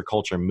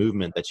counterculture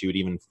movement that you would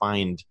even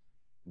find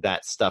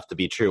that stuff to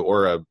be true,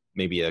 or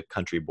maybe a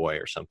country boy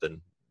or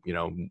something,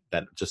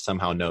 that just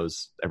somehow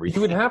knows everything.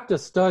 You would have to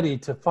study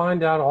to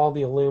find out all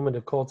the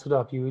Illuminati cult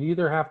stuff. You would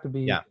either have to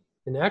be an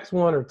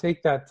X1 or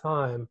take that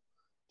time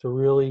to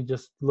really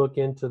just look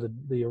into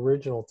the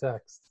original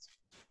texts,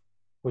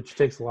 which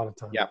takes a lot of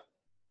time.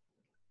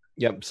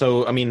 Yep.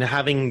 So, I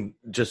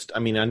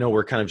know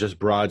we're kind of just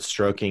broad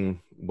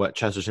stroking what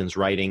Chesterton's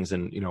writings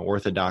and,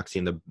 orthodoxy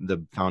and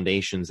the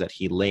foundations that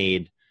he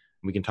laid.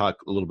 We can talk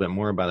a little bit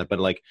more about it, but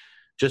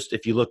just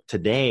if you look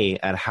today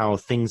at how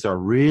things are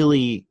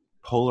really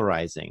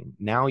polarizing,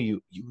 now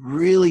you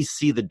really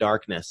see the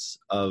darkness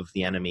of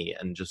the enemy,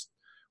 and just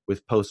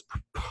with post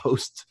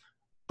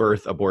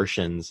birth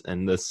abortions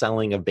and the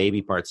selling of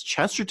baby parts.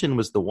 Chesterton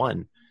was the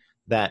one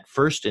that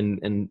first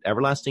in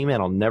Everlasting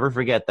Man. I'll never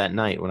forget that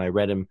night when I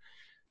read him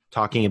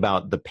talking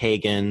about the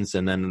pagans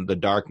and then the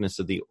darkness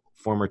of the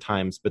former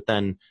times, but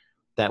then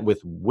that with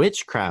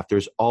witchcraft,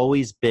 there's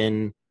always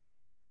been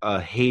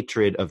a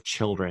hatred of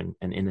children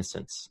and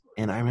innocence.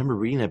 And I remember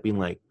reading that being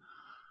like,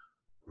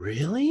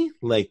 really?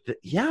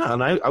 Yeah.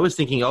 And I was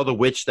thinking, the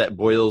witch that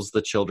boils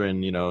the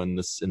children, in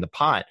the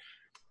pot,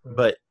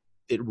 but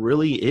it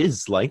really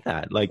is like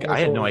that. I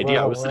had no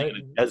idea. I was sitting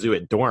in a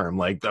Jesuit dorm.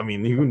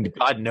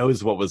 God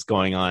knows what was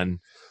going on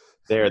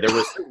there. There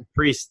were certain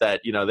priests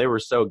that, they were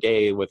so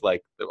gay with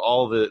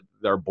all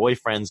their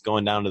boyfriends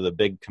going down to the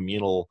big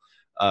communal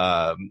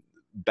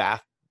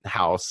bath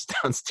house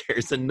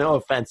downstairs. And no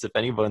offense if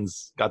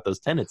anyone's got those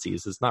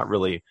tendencies, it's not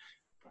really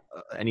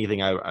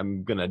anything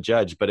I'm gonna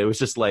judge, but it was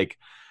just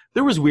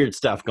there was weird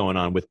stuff going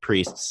on with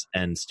priests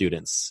and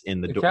students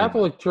in the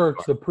Catholic Church.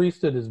 The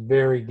priesthood is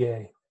very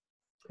gay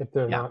if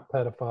they're not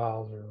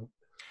pedophiles,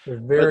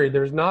 or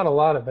there's not a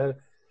lot of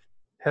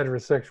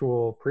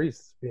heterosexual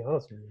priests, to be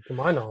honest with you, to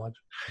my knowledge.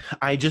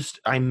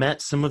 I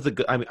met some of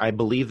I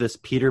believe this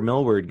Peter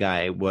Millward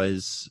guy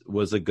was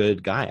a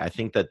good guy. I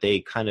think that they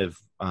kind of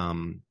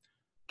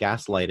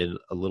gaslighted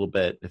a little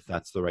bit, if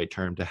that's the right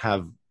term, to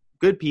have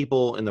good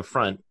people in the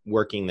front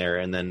working there,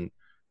 and then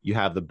you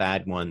have the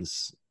bad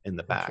ones in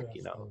the back.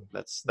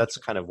 That's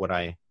kind of what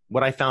I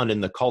found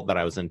in the cult that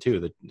I was in too.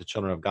 The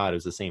Children of God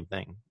is the same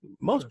thing.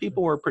 Most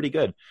people were pretty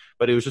good,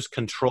 but it was just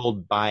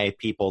controlled by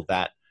people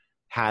that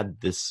had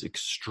this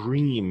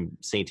extreme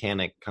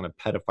satanic kind of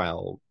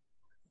pedophile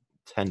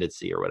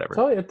tendency or whatever. I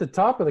tell you, at the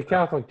top of the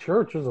Catholic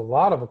Church, there's a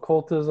lot of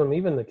occultism,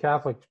 even the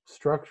Catholic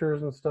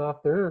structures and stuff.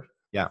 There's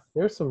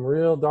some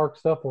real dark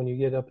stuff when you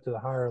get up to the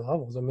higher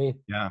levels.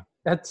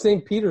 At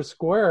St. Peter's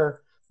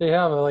Square, they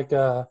have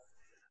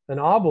an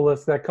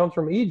obelisk that comes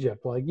from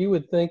Egypt. You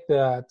would think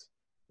that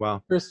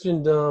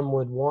Christendom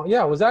would want.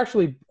 It was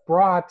actually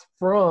brought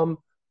to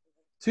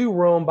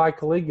Rome by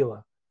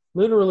Caligula,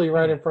 literally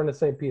right in front of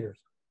St. Peter's.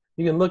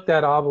 You can look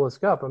that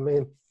obelisk up.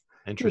 You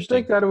would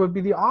think that it would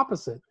be the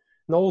opposite.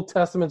 The Old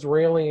Testament's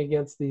railing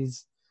against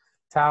these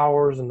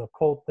towers and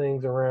occult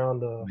things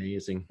around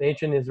amazing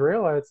ancient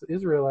Israelites,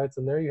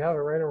 and there you have it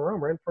right in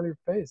Rome, right in front of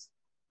your face.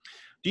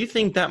 Do you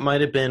think that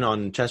might have been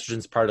on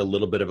Chesterton's part a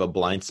little bit of a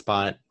blind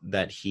spot,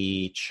 that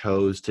he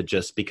chose to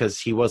just, because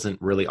he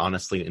wasn't really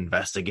honestly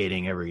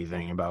investigating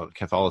everything about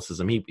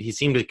Catholicism, he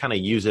seemed to kind of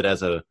use it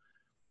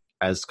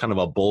as kind of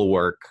a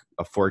bulwark,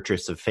 a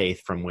fortress of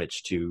faith from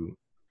which to,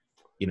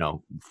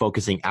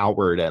 focusing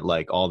outward at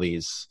all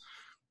these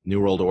New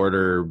World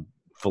Order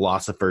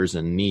philosophers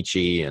and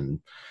Nietzsche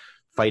and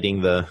fighting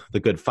the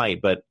good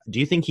fight. But do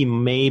you think he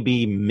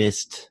maybe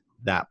missed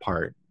that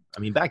part?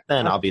 Back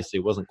then, obviously,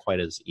 it wasn't quite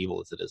as evil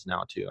as it is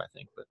now, too, I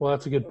think. But. Well,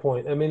 that's a good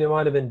point. It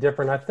might have been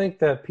different. I think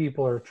that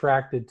people are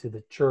attracted to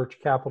the church,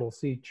 capital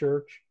C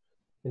church,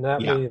 and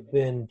that may have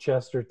been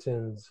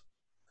Chesterton's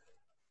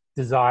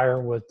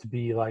desire, was to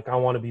be I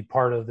want to be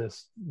part of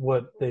this,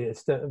 what they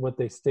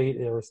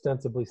state or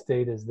ostensibly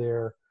state as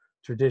their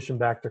tradition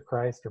back to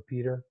Christ or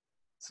Peter.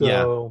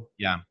 So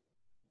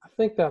I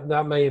think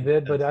that may have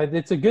been, but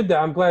it's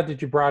I'm glad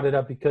that you brought it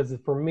up, because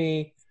for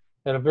me,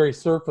 at a very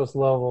surface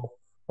level,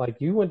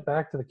 you went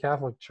back to the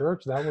Catholic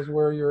Church, that was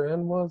where your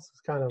end was.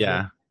 It's kind of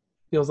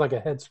feels like a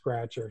head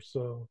scratcher.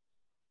 So,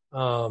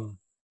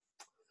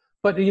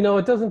 but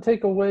it doesn't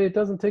take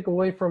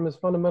away from his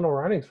fundamental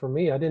writings. For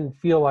me, I didn't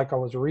feel like I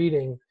was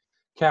reading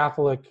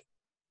Catholic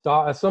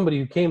as somebody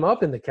who came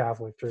up in the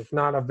Catholic Church,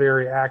 not a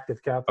very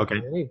active Catholic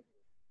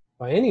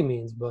by any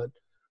means, but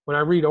when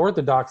I read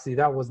Orthodoxy,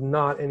 that was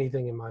not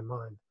anything in my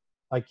mind.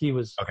 Like he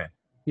was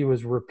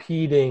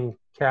repeating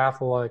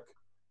Catholic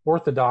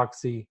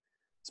Orthodoxy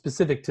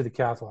specific to the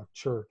Catholic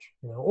Church,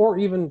 or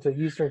even to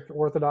Eastern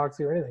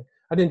Orthodoxy or anything.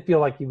 I didn't feel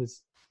like he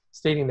was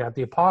stating that.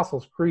 The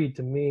Apostles' Creed,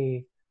 to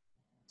me,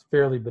 is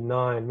fairly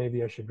benign.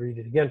 Maybe I should read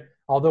it again.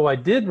 Although I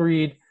did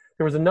read,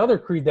 there was another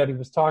creed that he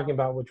was talking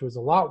about, which was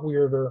a lot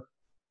weirder,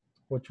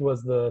 which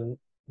was the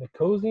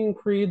Nicosian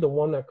Creed, the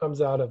one that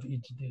comes out of the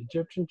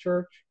Egyptian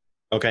Church.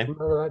 Okay.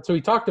 Remember that? So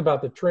he talked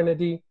about the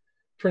Trinity,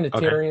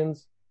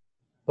 Trinitarians.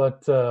 Okay.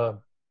 But,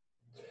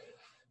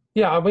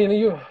 yeah, I mean,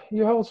 you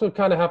also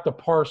kind of have to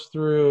parse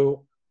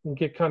through and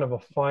get kind of a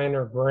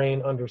finer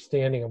grain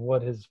understanding of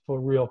what his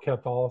real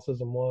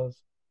Catholicism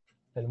was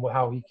and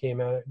how he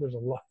came at it. There's a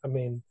lot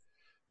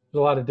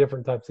of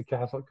different types of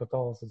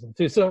Catholicism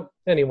too. So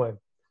anyway,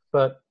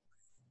 but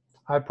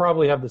I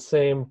probably have the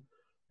same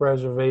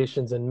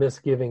reservations and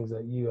misgivings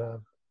that you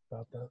have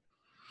about that.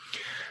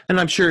 And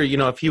I'm sure,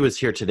 if he was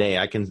here today,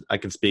 I can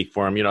speak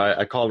for him.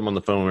 I called him on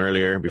the phone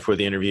earlier before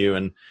the interview,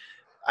 and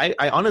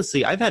I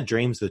honestly, I've had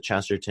dreams with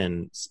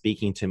Chesterton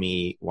speaking to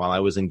me while I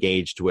was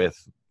engaged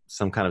with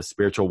some kind of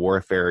spiritual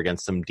warfare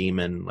against some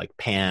demon like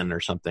Pan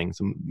or something,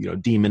 some,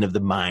 demon of the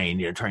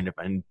mind, trying to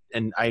find.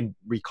 And I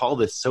recall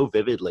this so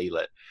vividly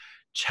that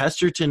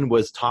Chesterton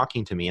was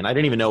talking to me, and I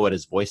didn't even know what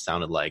his voice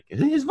sounded like.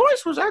 His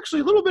voice was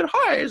actually a little bit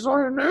high, so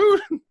I knew.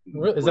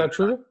 Is that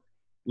true?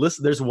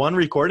 Listen, there's one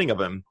recording of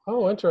him.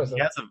 Oh, interesting.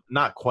 He has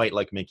not quite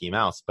like Mickey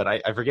Mouse, but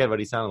I forget what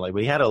he sounded like.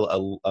 But he had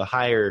a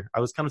higher. I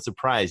was kind of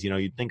surprised.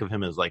 You'd think of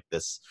him as like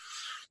this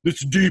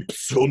deep,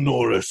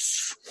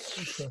 sonorous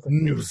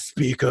new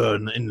speaker.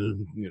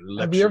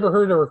 Have you ever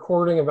heard a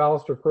recording of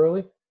Aleister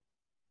Crowley?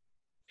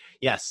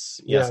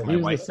 Yes. Yeah, he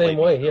was the same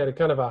way. He had a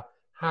kind of a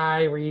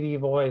high, reedy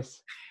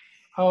voice.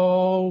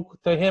 Oh,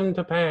 to him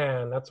to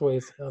Pan. That's the way he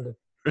sounded.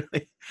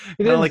 Really?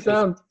 He didn't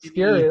sound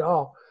scary at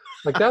all.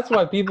 Like, that's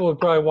why people would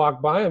probably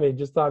walk by him. They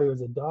just thought he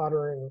was a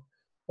doddering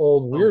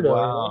old weirdo.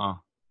 Oh,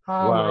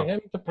 wow. My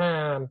him to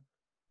Pan.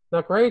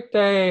 The great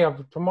day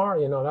of tomorrow.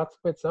 That's the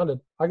way it sounded.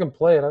 I can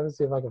play it. I can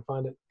see if I can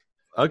find it.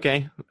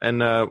 Okay.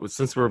 And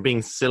since we're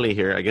being silly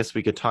here, I guess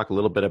we could talk a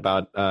little bit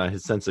about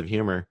his sense of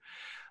humor.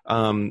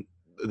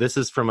 This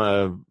is from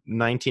a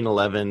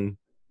 1911,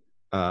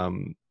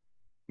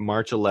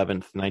 March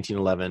 11th,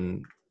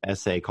 1911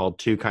 essay called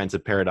Two Kinds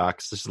of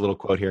Paradox. This is a little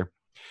quote here.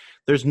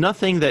 There's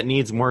nothing that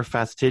needs more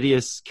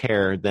fastidious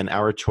care than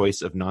our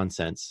choice of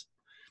nonsense.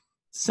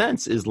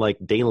 Sense is like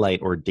daylight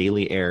or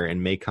daily air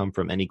and may come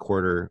from any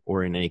quarter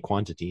or in any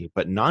quantity,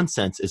 but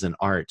nonsense is an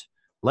art.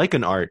 Like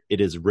an art, it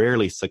is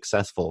rarely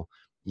successful,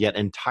 yet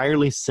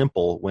entirely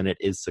simple when it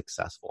is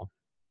successful.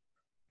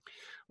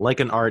 Like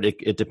an art,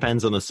 it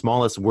depends on the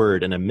smallest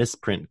word, and a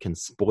misprint can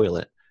spoil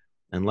it.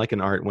 And like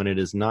an art, when it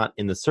is not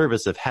in the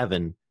service of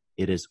heaven,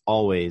 it is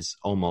always,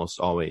 almost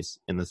always,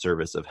 in the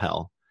service of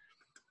hell.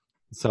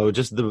 So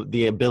just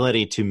the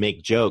ability to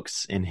make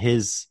jokes in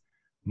his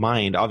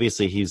mind,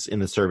 obviously he's in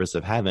the service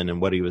of heaven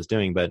and what he was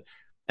doing,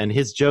 and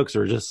his jokes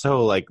are just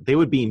so like, they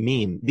would be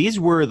meme.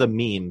 These were the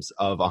memes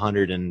of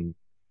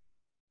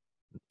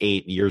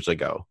 108 years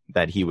ago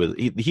that he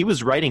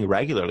was writing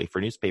regularly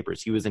for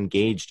newspapers. He was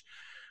engaged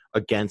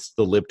against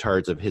the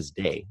libtards of his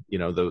day,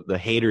 the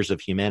haters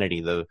of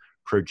humanity, the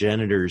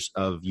progenitors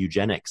of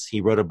eugenics.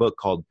 He wrote a book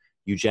called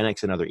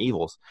Eugenics and Other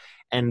Evils.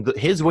 And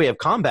his way of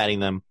combating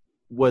them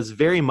was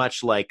very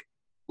much like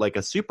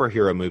a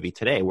superhero movie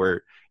today,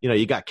 where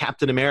you got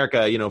Captain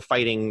America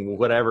fighting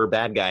whatever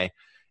bad guy,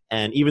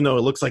 and even though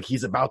it looks like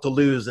he's about to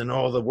lose and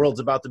the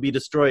world's about to be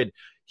destroyed,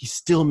 he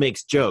still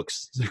makes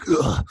jokes. He's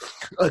like,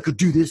 I could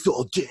do this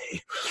all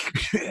day.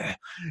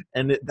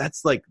 And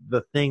that's like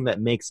the thing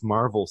that makes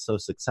Marvel so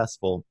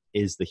successful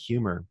is the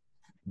humor.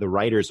 The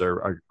writers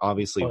are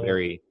obviously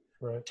very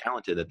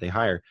talented that they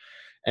hire,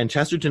 and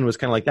Chesterton was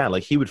kind of like that.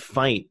 Like, he would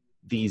fight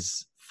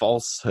these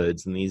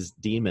falsehoods and these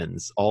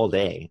demons all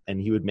day,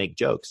 and he would make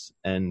jokes,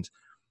 and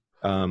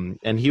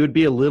he would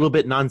be a little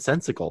bit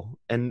nonsensical.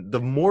 And the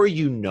more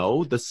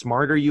the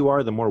smarter you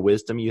are, the more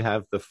wisdom you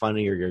have, the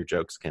funnier your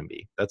jokes can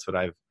be. That's what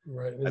His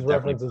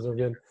references are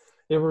good.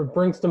 It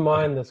brings to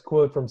mind this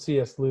quote from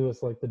C.S.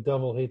 Lewis, like, the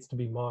devil hates to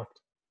be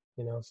mocked,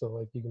 so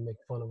like you can make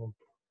fun of him.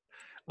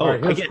 All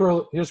right,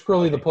 here's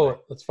Crowley the poet.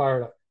 Let's fire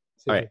it up.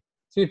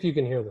 See if you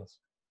can hear this.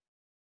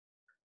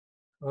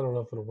 I don't know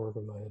if it'll work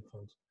with my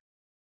headphones.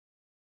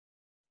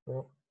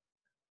 Well,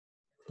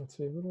 let's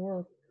see if it'll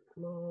work.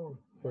 Come on.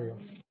 There you go.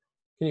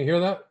 Can you hear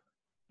that?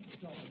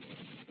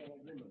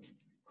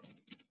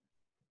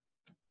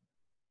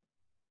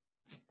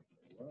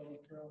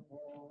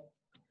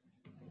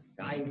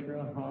 Die for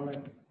a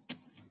harlot.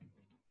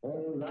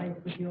 All life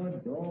with your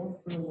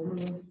dog for a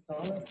woman of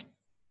solid.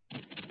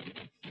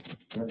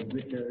 A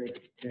bitter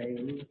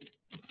exchange.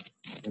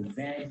 A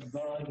bad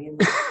bargain.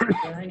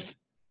 Right?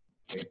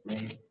 It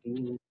may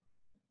seem.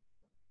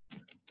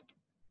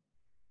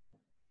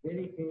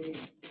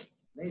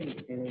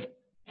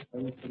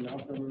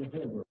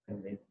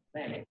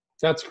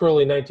 That's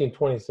Crowley,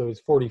 1920, so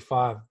he's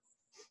 45.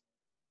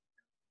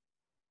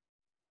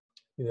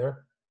 You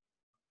there?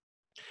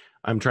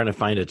 I'm trying to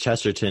find a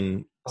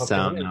Chesterton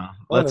sound now.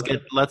 Go Let's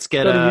get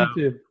to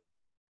YouTube.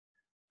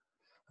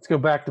 Let's go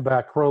back to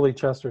back. Crowley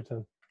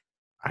Chesterton.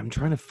 I'm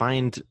trying to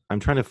find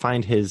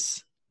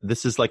his.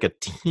 This is like a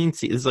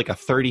teensy. This is like a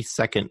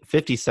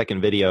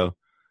 50-second video.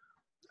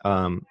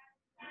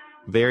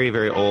 Very,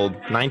 very old.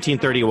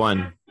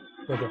 1931.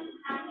 Okay.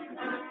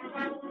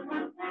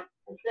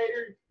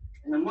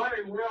 In the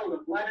modern world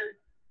of letters,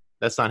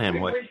 That's not him.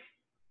 What?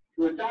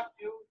 to adopt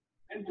you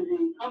into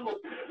the humble.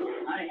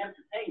 I have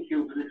to thank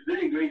you for this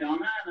very great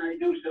honor, and I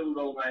do so with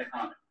all my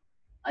heart.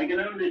 I can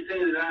only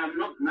say that I am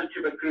not much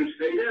of a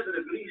crusader, but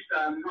at least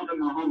I am not a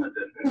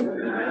Mohammedan.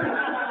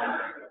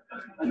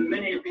 And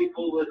many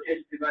people will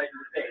testify to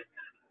the same.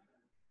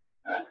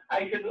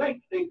 I should like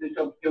to take this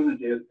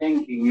opportunity of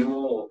thanking you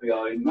all for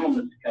your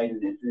enormous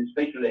kindness, and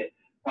especially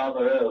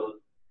Father Earl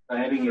for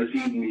having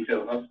received me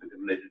so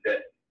hospitably today.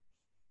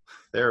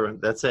 There,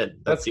 that's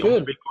it. That's the good.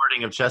 only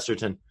recording of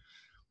Chesterton.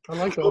 I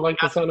like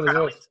the sound of his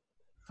voice.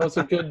 That's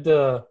a good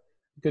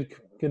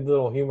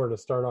little humor to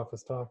start off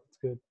his talk. It's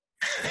good.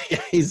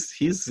 Yeah,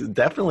 he's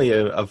definitely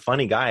a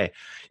funny guy.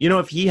 You know,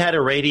 if he had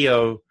a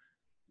radio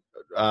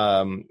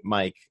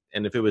mic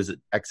and if it was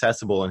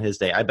accessible in his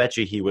day, I bet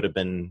you he would have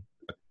been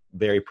a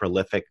very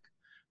prolific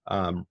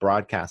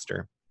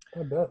broadcaster.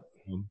 I bet.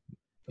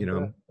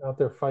 Out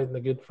there fighting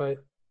the good fight.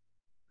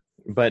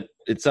 But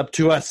it's up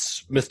to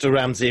us, Mr.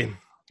 Ramsey.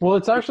 Well,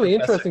 it's actually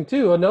interesting,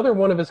 too. Another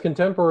one of his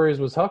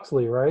contemporaries was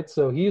Huxley, right?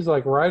 So he's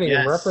like writing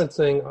and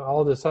referencing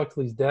Aldous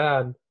Huxley's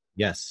dad.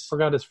 Yes.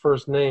 Forgot his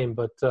first name,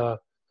 but,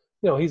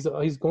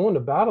 he's going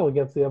to battle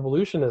against the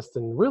evolutionists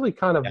and really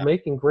kind of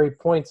making great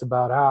points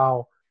about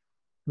how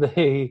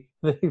they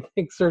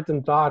think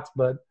certain thoughts,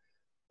 but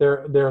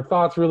their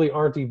thoughts really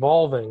aren't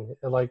evolving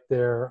like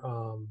their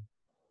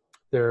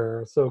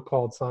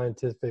so-called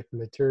scientific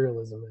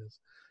materialism is.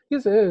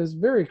 It is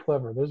very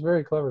clever. There's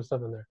very clever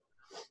stuff in there.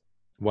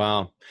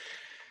 Wow.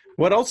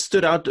 What else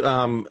stood out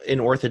in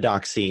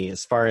orthodoxy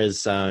as far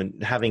as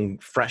having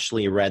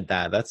freshly read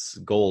that? That's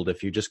gold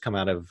if you just come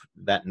out of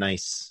that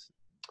nice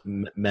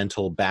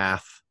mental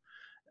bath.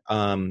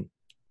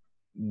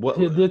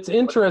 It's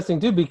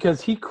interesting, too,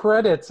 because he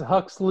credits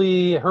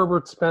Huxley,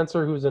 Herbert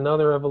Spencer, who's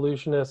another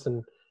evolutionist,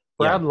 and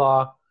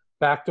Bradlaugh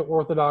back to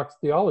orthodox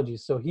theology.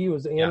 So he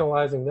was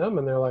analyzing them,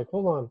 and they're like,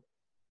 hold on,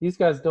 these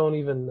guys don't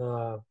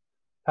even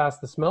pass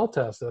the smell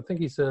test. I think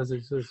he says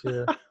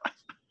here.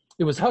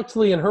 It was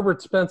Huxley and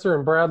Herbert Spencer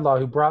and Bradlaugh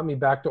who brought me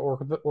back to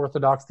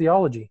orthodox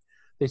theology.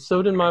 They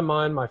sowed in my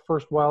mind my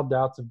first wild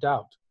doubts of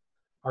doubt.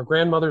 Our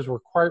grandmothers were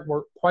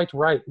quite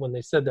right when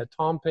they said that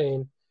Tom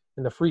Paine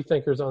and the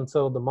freethinkers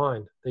unsettled the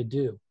mind. They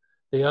do.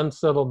 They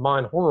unsettled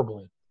mine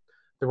horribly.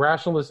 The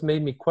rationalists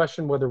made me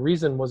question whether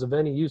reason was of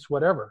any use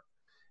whatever.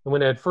 And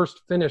when I had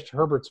first finished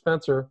Herbert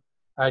Spencer,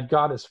 I had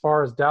got as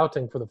far as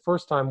doubting for the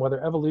first time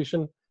whether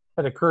evolution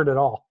had occurred at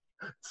all.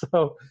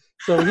 So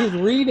he's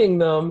reading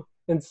them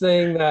and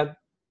saying that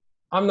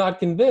I'm not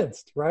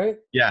convinced, right?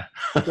 Yeah.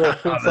 So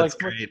it's like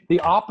great. The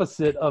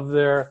opposite of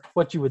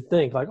what you would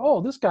think. Like,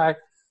 oh, this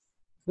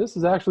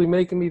is actually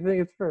making me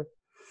think it's fair.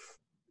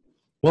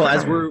 Well,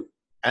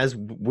 as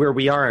where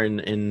we are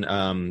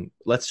in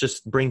let's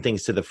just bring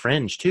things to the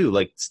fringe too,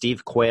 like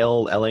Steve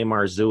Quayle, L.A.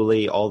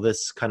 Marzulli, all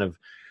this kind of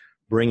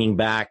bringing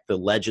back the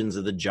legends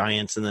of the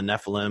giants and the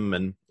Nephilim.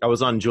 And I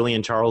was on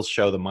Julian Charles'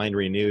 show, The Mind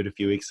Renewed, a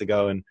few weeks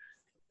ago, and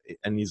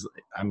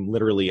I'm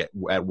literally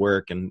at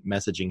work and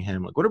messaging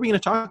him like, what are we going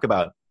to talk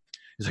about?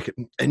 He's like,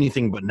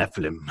 anything but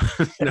Nephilim,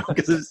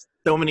 because there's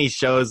so many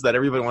shows that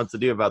everybody wants to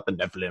do about the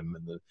Nephilim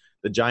and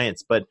the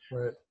giants. But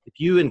if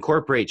you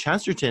incorporate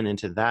Chesterton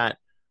into that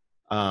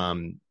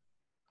kind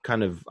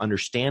of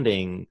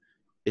understanding,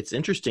 it's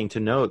interesting to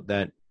note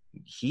that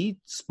he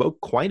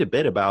spoke quite a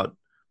bit about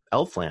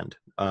Elfland,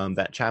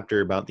 that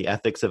chapter about the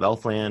ethics of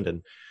Elfland,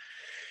 and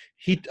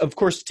he, of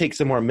course, takes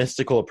a more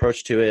mystical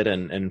approach to it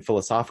and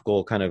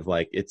philosophical, kind of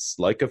like it's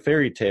like a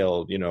fairy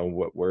tale,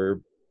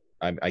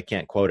 I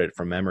can't quote it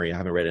from memory. I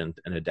haven't read it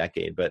in a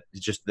decade, but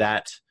it's just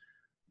that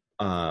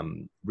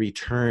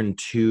return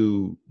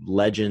to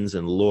legends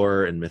and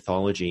lore and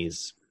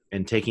mythologies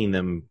and taking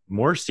them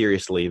more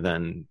seriously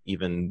than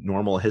even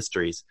normal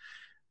histories.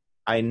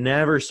 I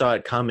never saw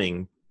it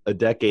coming a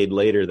decade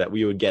later that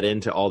we would get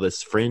into all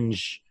this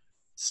fringe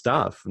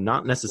stuff,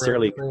 not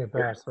necessarily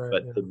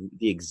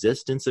the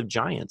existence of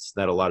giants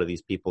that a lot of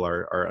these people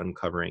are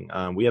uncovering.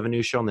 We have a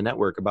new show on the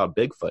network about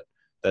Bigfoot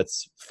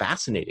that's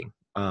fascinating.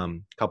 A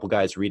couple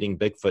guys reading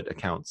Bigfoot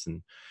accounts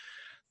and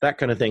that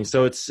kind of thing.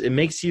 So it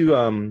makes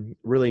you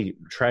really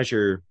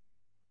treasure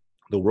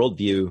the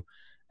worldview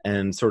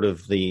and sort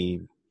of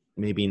the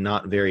maybe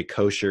not very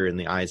kosher in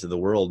the eyes of the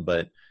world,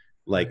 but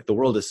like the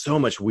world is so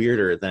much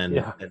weirder than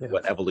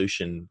what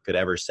evolution could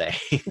ever say.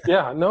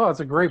 Yeah, no, that's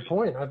a great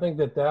point. I think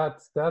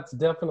that's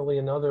definitely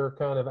another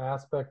kind of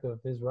aspect of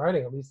his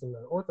writing, at least in the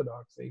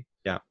orthodoxy.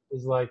 Yeah,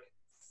 is like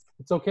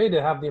it's okay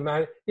to have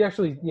he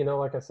actually,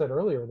 like I said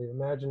earlier, the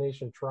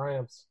imagination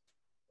triumphs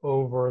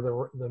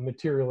over the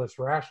materialist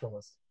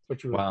rationalist,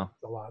 which you a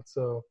lot.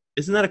 So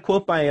isn't that a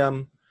quote by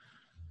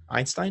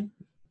Einstein,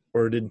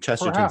 or did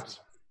Chesterton?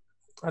 Perhaps.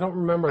 I don't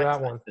remember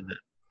that one.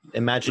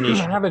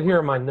 Imagination. I have it here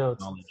in my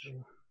notes.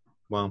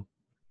 Well.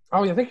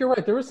 Oh, I think you're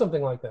right. There is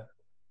something like that.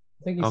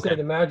 I think he Okay. said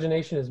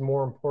imagination is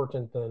more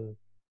important than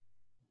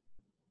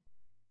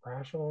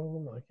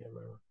rationalism. I can't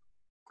remember.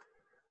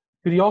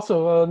 But he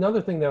also,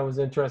 another thing that was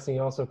interesting, he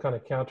also kind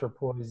of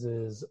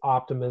counterposes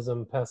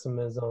optimism,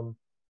 pessimism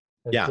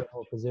as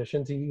general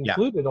positions. He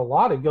included a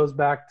lot. It goes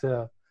back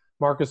to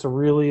Marcus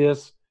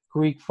Aurelius,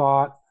 Greek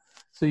thought.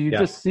 So you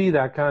just see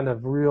that kind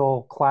of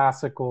real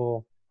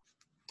classical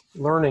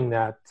learning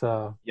that,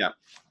 you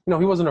know,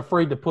 he wasn't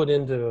afraid to put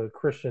into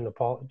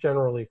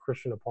generally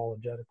Christian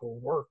apologetical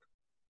work.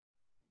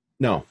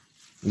 No,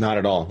 not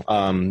at all.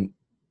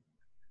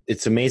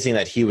 It's amazing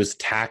that he was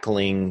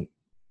tackling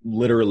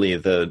literally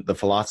the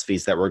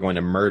philosophies that were going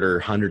to murder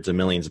hundreds of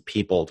millions of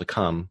people to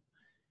come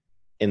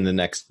in the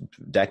next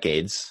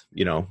decades.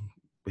 You know,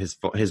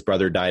 his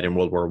brother died in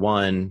World War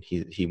I.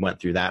 He went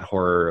through that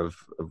horror of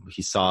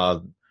he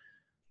saw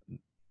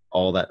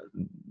all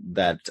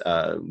that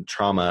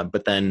trauma,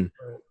 but then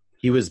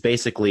he was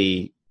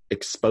basically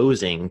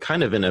exposing,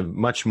 kind of in a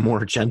much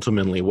more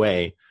gentlemanly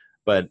way,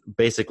 but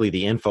basically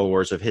the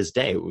InfoWars of his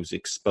day. It was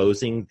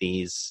exposing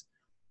these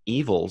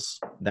evils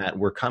that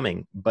were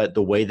coming, but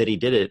the way that he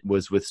did it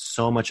was with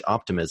so much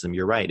optimism.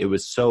 You're right. It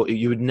was so,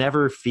 you would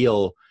never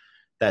feel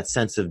that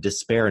sense of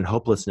despair and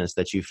hopelessness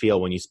that you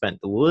feel when you spent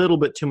a little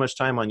bit too much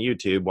time on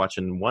YouTube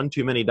watching one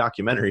too many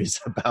documentaries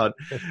about,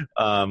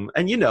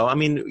 and you know, I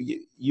mean,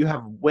 you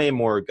have way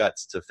more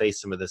guts to face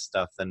some of this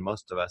stuff than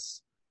most of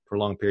us for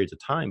long periods of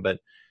time, but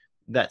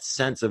that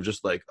sense of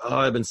just like, oh,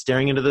 I've been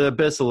staring into the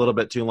abyss a little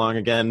bit too long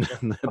again.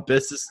 And the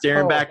abyss is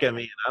staring back at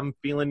me and I'm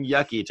feeling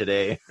yucky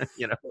today.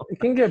 You know,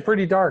 it can get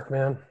pretty dark,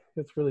 man.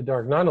 It's really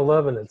dark.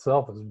 9/11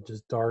 itself is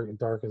just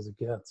dark as it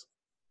gets.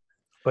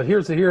 But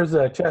here's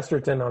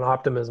Chesterton on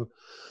optimism.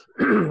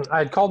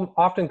 I had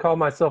often called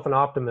myself an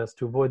optimist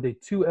to avoid the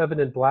too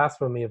evident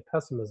blasphemy of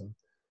pessimism.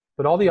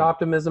 But all the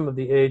optimism of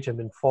the age had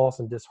been false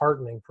and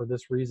disheartening for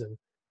this reason,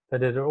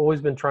 that it had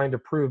always been trying to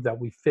prove that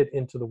we fit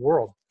into the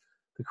world.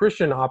 The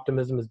Christian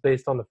optimism is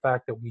based on the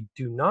fact that we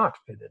do not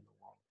fit in the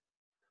world.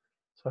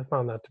 So I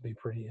found that to be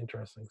pretty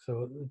interesting.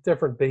 So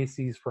different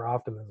bases for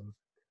optimism.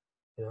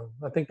 You know,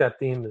 I think that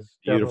theme is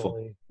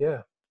definitely,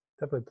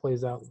 definitely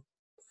plays out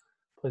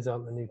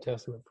in the New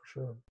Testament for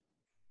sure.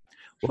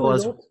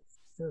 Well,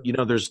 you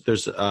know,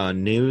 there's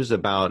news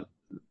about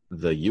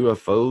the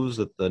UFOs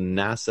that the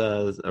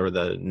NASA or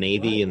the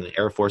Navy and the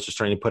Air Force are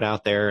starting to put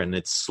out there, and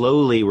it's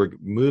slowly we're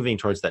moving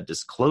towards that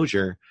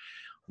disclosure,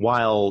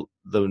 while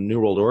the New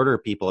World Order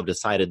people have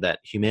decided that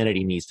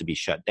humanity needs to be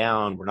shut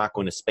down. We're not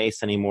going to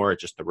space anymore.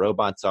 Just the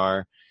robots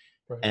are.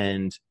 Right.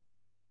 And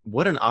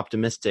what an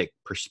optimistic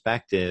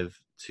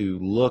perspective to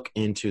look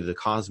into the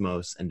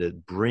cosmos and to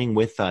bring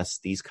with us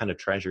these kind of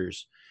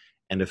treasures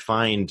and to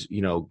find,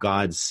 you know,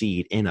 God's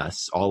seed in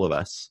us, all of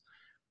us,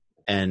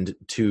 and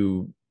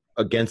to,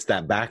 against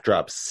that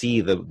backdrop,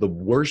 see the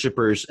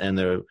worshipers and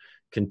the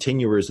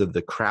continuers of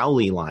the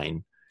Crowley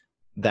line,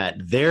 that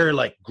they're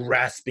like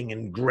grasping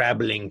and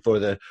grabbling for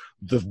the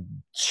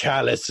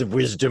chalice of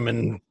wisdom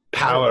and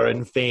power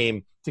and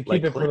fame to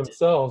keep it for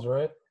themselves,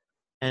 right?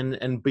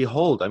 And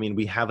behold, I mean,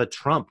 we have a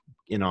Trump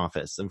in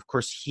office, and of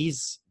course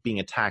he's being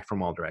attacked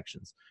from all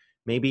directions.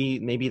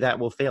 Maybe that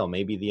will fail.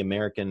 Maybe the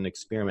American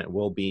experiment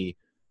will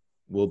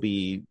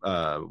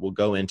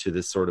go into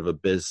this sort of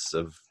abyss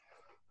of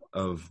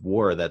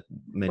war that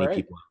many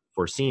people have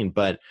foreseen.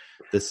 But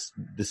the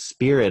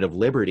spirit of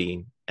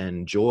liberty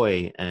and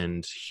joy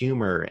and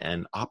humor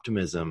and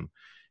optimism,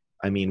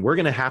 I mean, we're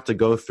going to have to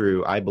go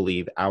through, I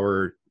believe,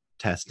 our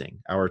testing,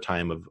 our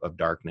time of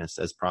darkness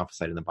as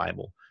prophesied in the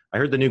Bible. I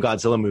heard the new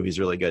Godzilla movie is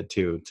really good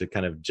too, to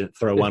kind of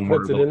throw one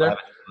more in there.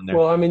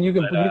 Well, I mean, you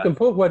can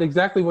put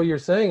exactly what you're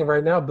saying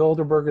right now.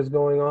 Bilderberg is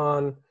going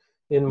on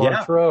in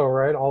Montreux,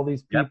 right? All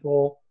these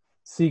people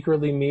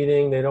secretly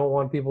meeting. They don't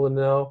want people to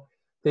know.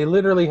 They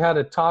literally had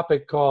a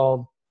topic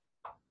called,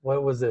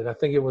 what was it? I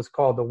think it was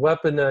called the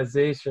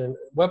weaponization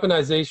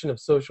of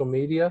social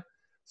media.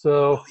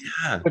 So,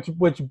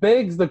 which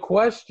begs the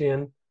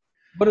question,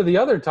 what are the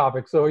other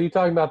topics? So are you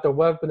talking about the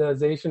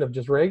weaponization of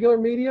just regular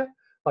media?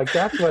 Like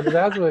that's what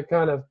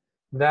kind of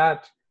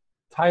that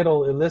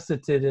title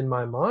elicited in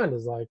my mind,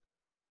 is like,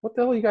 what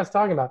the hell are you guys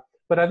talking about?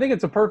 But I think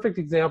it's a perfect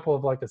example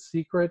of like a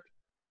secret,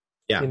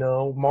 you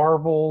know,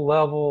 Marvel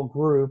level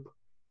group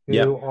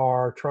who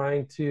are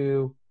trying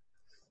to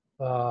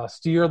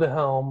steer the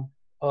helm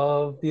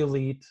of the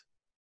elite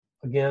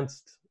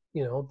against,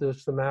 you know,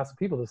 just the mass of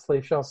people. The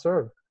slave shall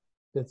serve.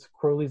 It's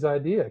Crowley's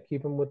idea.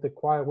 Keep them with the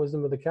quiet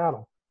wisdom of the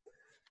cattle.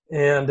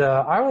 And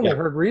I only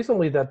heard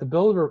recently that the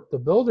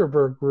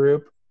Bilderberg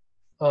group,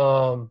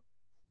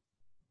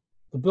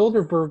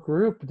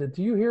 did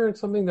you hear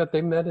something that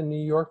they met in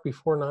New York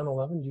before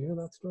 9/11? Did you hear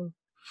that story?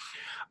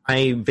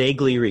 I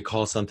vaguely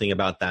recall something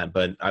about that,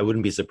 but I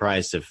wouldn't be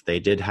surprised if they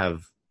did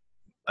have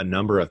a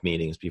number of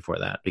meetings before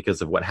that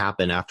because of what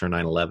happened after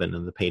 9/11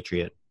 and the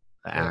Patriot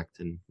Act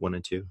in 1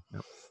 and 2.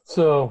 Yep.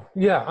 So,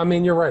 yeah, I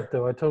mean, you're right,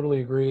 though. I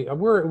totally agree.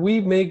 We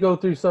may go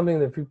through something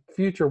in the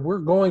future. We're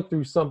going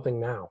through something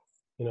now.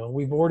 You know,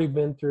 we've already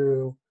been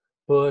through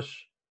Bush,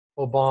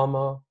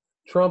 Obama.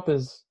 Trump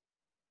is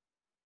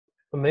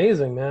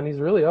amazing, man. He's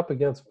really up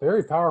against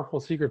very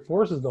powerful secret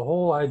forces. The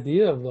whole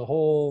idea of the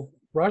whole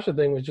Russia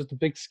thing was just a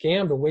big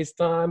scam to waste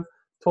time,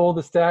 told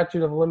the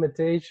statute of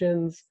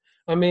limitations.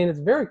 I mean, it's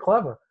very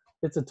clever.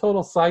 It's a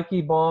total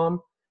psyche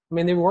bomb. I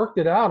mean, they worked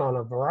it out on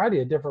a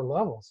variety of different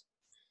levels.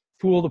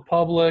 Fool the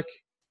public,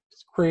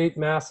 create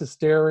mass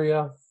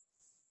hysteria.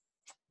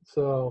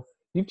 So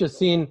you've just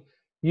seen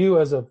you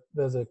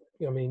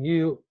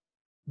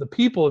the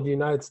people of the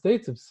United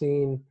States have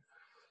seen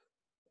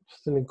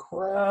just an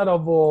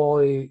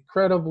incredibly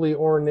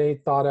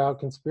ornate, thought out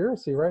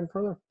conspiracy right in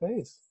front of their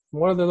face.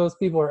 Whether those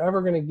people are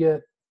ever going to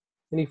get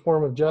any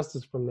form of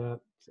justice from that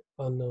is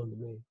unknown to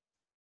me.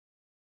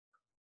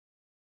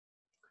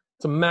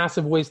 It's a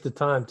massive waste of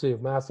time too.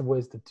 Massive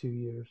waste of 2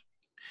 years.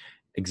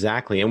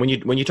 Exactly. And when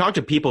you talk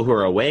to people who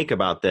are awake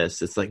about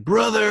this, it's like,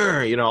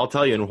 brother, you know, I'll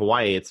tell you, in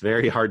Hawaii, it's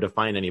very hard to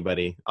find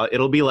anybody.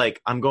 It'll be like,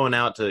 I'm going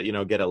out to, you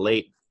know, get a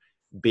late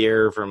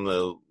beer from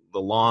the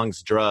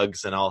Long's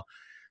Drugs, and I'll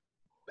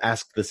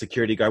ask the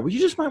security guard, would you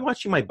just mind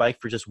watching my bike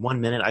for just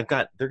 1 minute?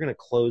 They're going to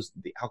close,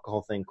 the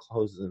alcohol thing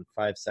closes in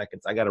 5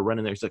 seconds. I got to run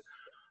in there. He's like,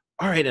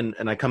 all right.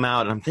 And I come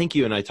out and I'm, thank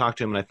you. And I talk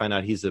to him and I find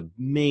out he's a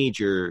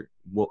major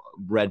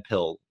red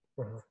pill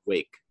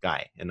wake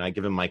guy. And I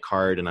give him my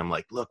card and I'm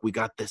like, look, we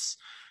got this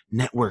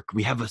network.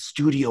 We have a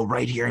studio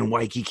right here in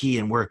Waikiki,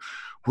 and we're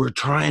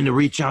trying to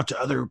reach out to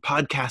other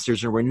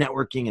podcasters, or we're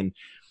networking. And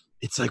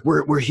it's like,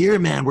 we're here,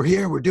 man. We're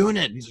here. We're doing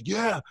it. And he's like,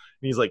 yeah. And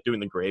he's like doing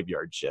the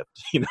graveyard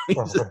shift, you know,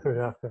 he's just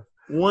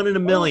one in a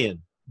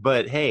million.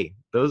 But hey,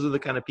 those are the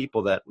kind of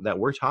people that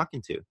we're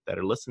talking to, that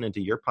are listening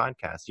to your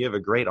podcast. You have a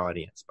great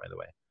audience, by the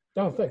way.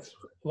 Oh, thanks.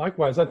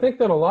 Likewise. I think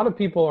that a lot of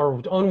people are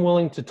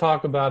unwilling to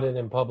talk about it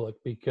in public,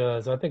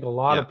 because I think a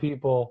lot of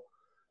people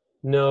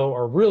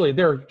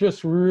they're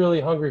just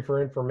really hungry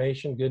for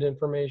information, good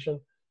information,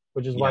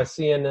 which is why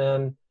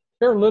CNN,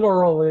 they're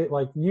literally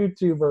like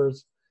YouTubers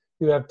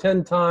who have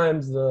 10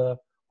 times the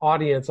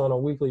audience on a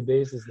weekly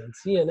basis than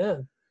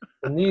CNN.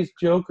 And these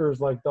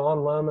jokers like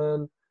Don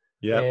Lemon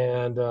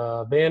and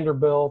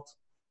Vanderbilt,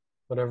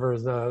 whatever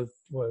is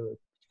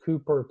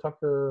Cooper,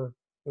 Tucker,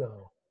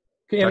 no.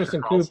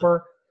 Anderson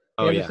Cooper,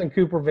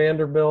 Cooper,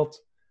 Vanderbilt,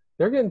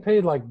 they're getting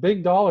paid like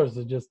big dollars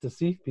to just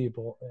deceive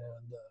people.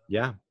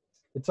 And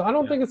I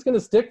don't think it's going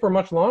to stick for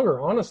much longer,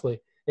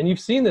 honestly. And you've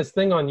seen this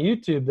thing on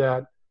YouTube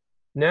that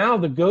now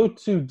the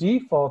go-to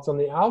defaults on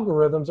the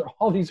algorithms are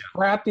all these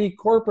crappy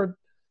corporate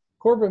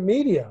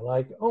media.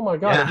 Like, oh my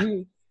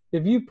God,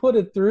 if you put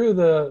it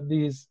through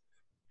these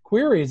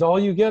queries, all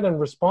you get in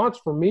response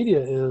from media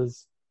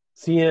is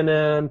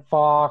CNN,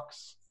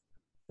 Fox,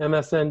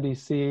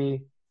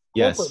 MSNBC.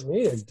 Yes. Corporate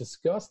media is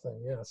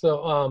disgusting. Yeah.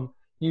 So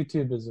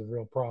YouTube is a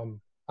real problem.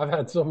 I've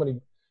had so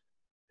many.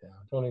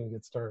 Don't even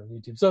get started on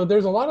YouTube. So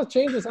there's a lot of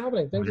changes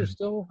happening. Things are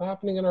still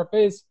happening in our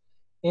face,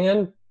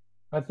 and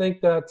I think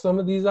that some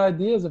of these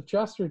ideas of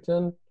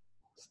Chesterton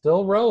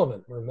still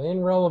remain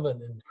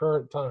relevant in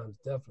current times.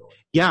 Definitely.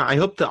 Yeah, I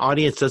hope the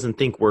audience doesn't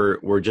think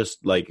we're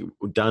just like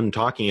done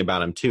talking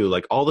about him too.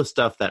 Like all the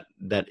stuff that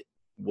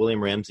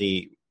William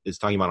Ramsey is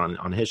talking about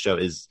on his show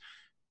is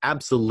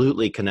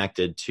absolutely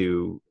connected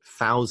to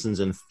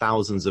thousands and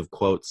thousands of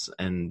quotes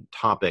and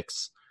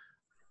topics.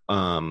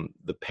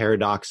 The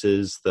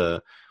paradoxes,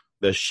 the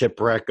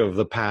shipwreck of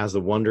the past,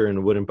 the wonder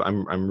and wooden.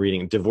 I'm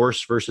reading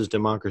Divorce versus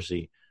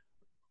Democracy,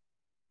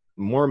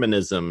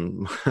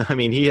 Mormonism. I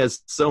mean, he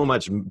has so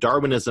much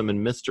Darwinism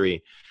and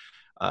mystery,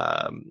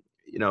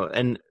 you know,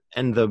 and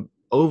the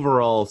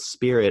overall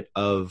spirit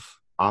of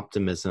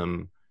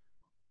optimism.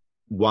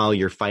 While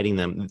you're fighting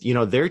them, you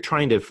know, they're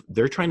trying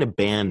to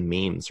ban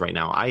memes right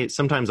now.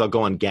 Sometimes I'll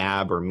go on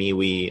Gab or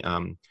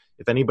MeWe.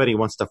 If anybody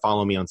wants to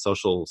follow me on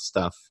social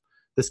stuff,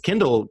 this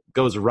Kindle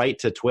goes right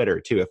to Twitter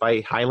too. If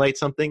I highlight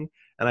something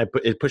and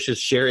it pushes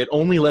share, it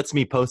only lets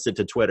me post it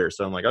to Twitter.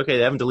 So I'm like, okay,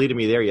 they haven't deleted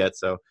me there yet.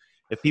 So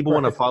if people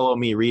want to follow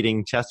me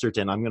reading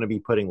Chesterton, I'm going to be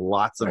putting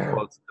lots of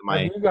quotes to my.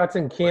 Have you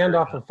gotten canned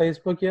off of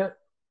Facebook yet?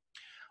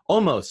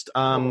 Almost.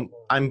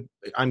 I'm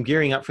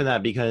gearing up for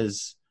that,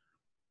 because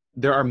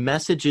there are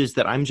messages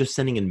that I'm just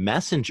sending in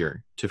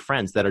Messenger to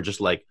friends that are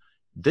just like,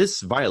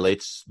 this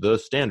violates the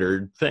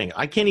standard thing.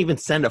 I can't even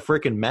send a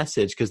freaking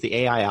message because the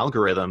AI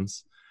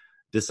algorithms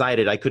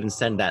decided I couldn't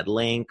send that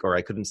link, or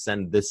I couldn't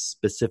send this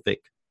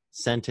specific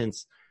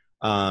sentence.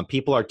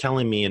 People are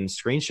telling me and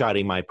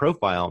screenshotting my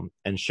profile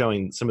and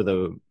showing some of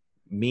the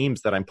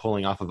memes that I'm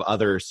pulling off of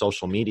other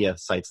social media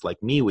sites like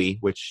MeWe,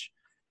 which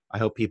I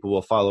hope people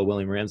will follow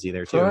William Ramsey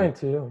there too. I'm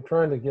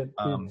trying to get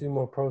do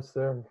more posts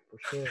there for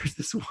sure. There's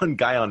this one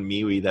guy on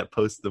MeWe that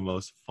posts the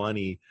most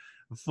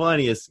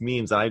funniest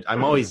memes.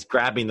 I'm always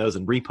grabbing those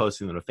and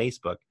reposting them to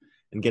Facebook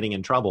and getting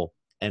in trouble.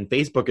 And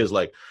Facebook is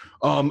like,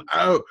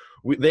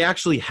 they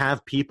actually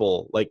have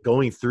people like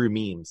going through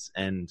memes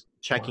and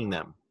checking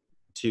them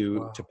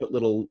to put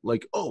little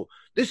like, oh,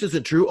 this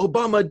isn't true.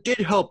 Obama did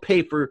help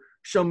pay for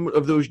some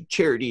of those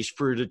charities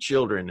for the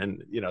children,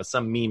 and you know,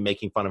 some meme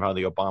making fun of how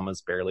the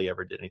Obamas barely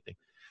ever did anything.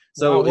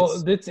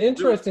 So it's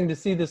interesting to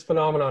see this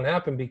phenomenon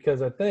happen,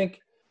 because I think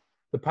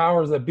the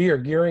powers that be are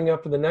gearing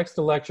up for the next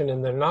election,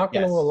 and they're not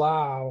going to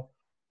allow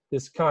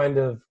this kind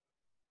of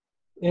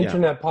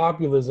internet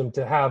populism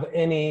to have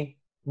any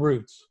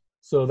roots.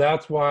 So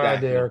that's why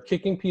they're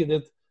kicking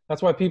people.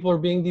 That's why people are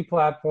being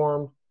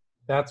deplatformed.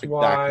 That's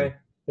why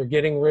they're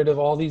getting rid of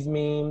all these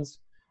memes,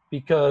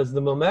 because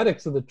the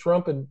memetics of the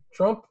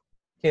Trump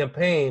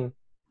campaign,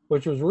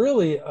 which was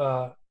really,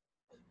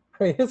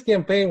 his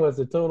campaign was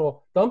a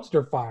total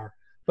dumpster fire,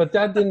 but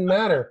that didn't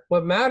matter.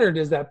 What mattered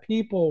is that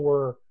people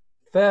were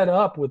fed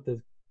up with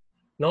the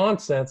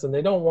nonsense, and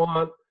they don't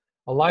want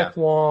a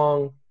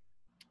lifelong,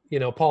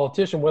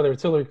 politician, whether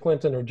it's Hillary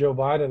Clinton or Joe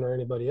Biden or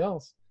anybody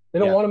else. They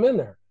don't want him in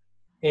there.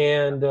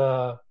 And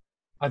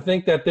I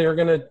think that they're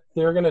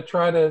gonna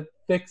try to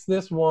fix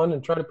this one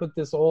and try to put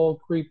this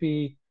old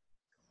creepy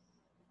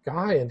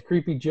guy and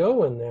creepy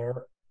Joe in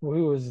there,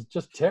 who was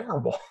just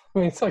terrible. I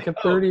mean, it's like a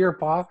 30-year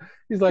pop.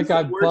 He's like,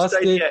 got busted. Worst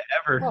idea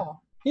ever. Oh,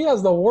 he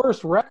has the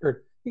worst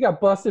record. He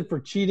got busted for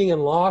cheating in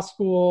law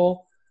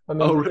school. I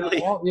mean,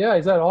 really?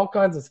 He's had all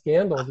kinds of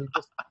scandals.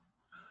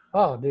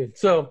 Dude.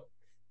 So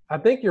I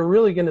think you're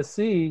really going to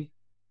see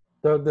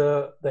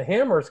the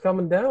hammers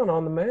coming down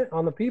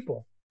on the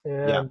people,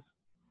 and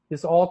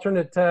this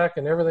alternate tech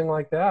and everything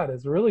like that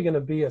is really going to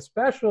be,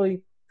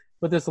 especially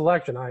with this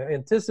election. I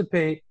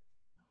anticipate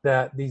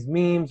that these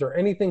memes or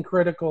anything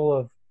critical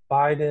of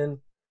Biden,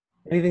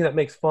 anything that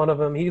makes fun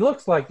of him, he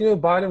looks like,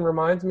 Biden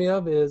reminds me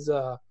of is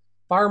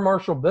Fire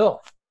Marshal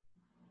Bill.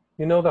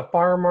 The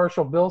Fire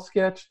Marshal Bill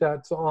sketch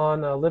that's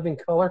on Living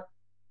Color?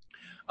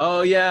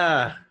 Oh,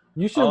 yeah.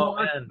 You should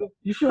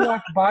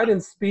watch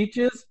Biden's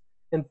speeches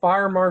and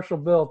Fire Marshal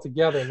Bill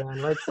together,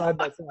 man, right side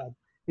by side.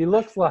 He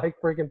looks like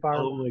freaking Fire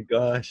Marshal. Oh, my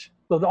gosh.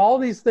 So all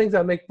these things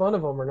that make fun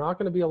of him are not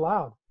going to be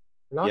allowed.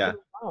 They're not going to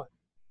allow it.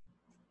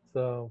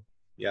 So.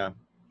 Yeah.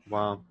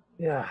 Wow.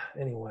 Yeah.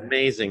 Anyway.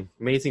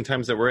 Amazing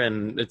times that we're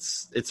in.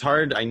 It's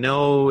hard. I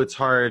know it's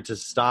hard to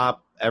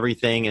stop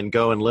everything and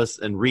go and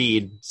listen and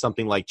read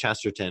something like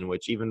Chesterton,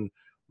 which even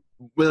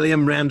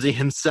William Ramsey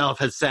himself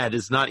has said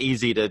is not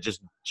easy to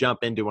just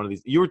jump into one of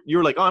these.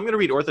 You're like, oh, I'm going to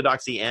read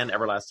Orthodoxy and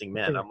Everlasting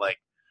Men. I'm like,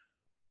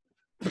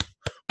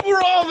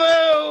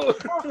 bravo!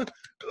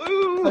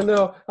 I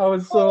know. I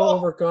was so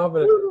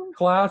overconfident.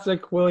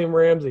 Classic William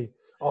Ramsey.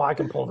 Oh, I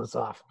can pull this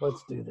off.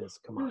 Let's do this.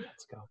 Come on,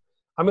 let's go.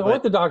 I mean,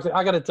 Orthodoxy,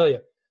 I got to tell you,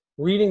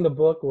 reading the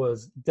book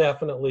was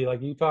definitely,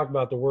 like you talked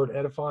about the word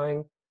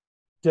edifying,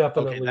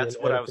 definitely. Okay, that's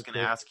what I was going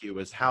to ask you,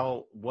 is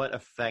what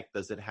effect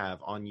does it have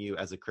on you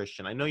as a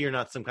Christian? I know you're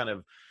not some kind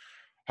of,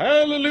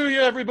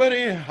 hallelujah,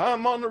 everybody,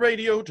 I'm on the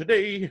radio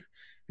today.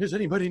 Does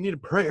anybody need a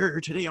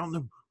prayer today on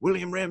the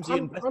William Ramsey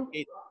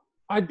Investigate?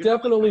 I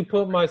definitely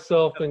put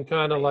myself in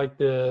kind of like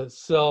the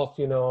self,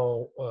 on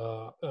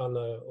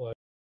the, like,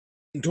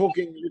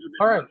 talking.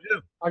 All right.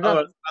 I was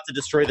about to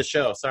destroy the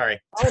show. Sorry.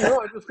 Oh,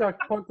 no, I just got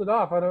punked it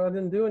off. I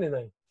didn't do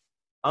anything.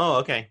 Oh,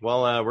 okay.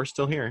 Well, we're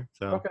still here.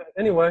 So. Okay.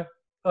 Anyway.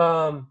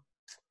 I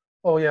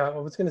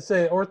was going to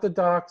say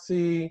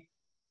Orthodoxy.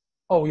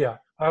 Oh, yeah.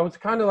 I was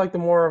kind of like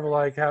I'm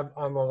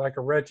like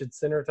a wretched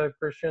sinner type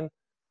Christian.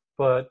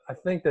 But I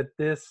think that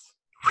this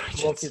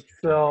book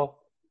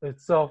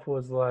itself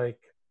was like,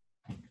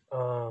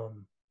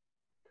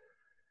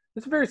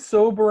 it's very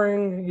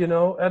sobering,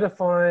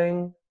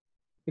 edifying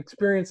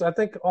experience. I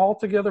think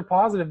altogether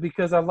positive,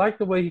 because I like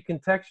the way he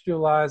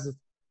contextualizes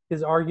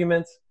his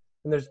arguments.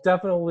 And there's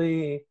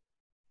definitely,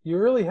 you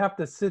really have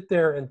to sit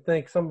there and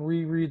think,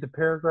 reread the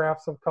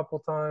paragraphs a couple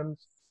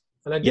times.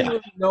 And I didn't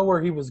really know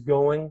where he was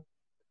going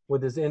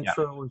with his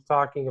intro. He was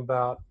talking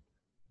about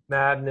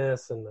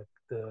madness and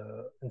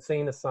the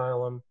insane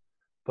asylum.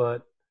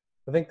 But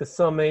I think the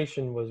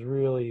summation was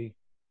really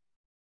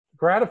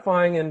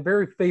gratifying and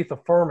very faith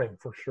affirming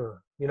for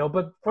sure,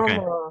 but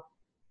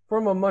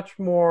from a much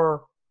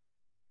more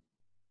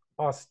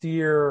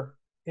austere,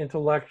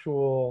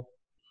 intellectual,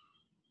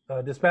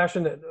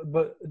 dispassionate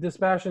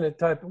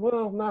type.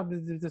 Well, not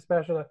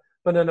dispassionate,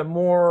 but in a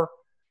more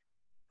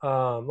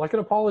like an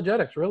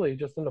apologetics, really,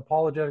 just an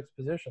apologetics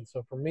position.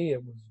 So for me,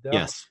 it was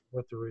definitely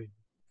worth the read.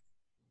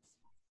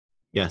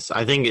 Yes,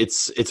 I think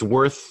it's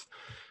worth,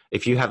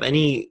 if you have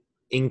any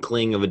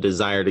inkling of a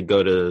desire to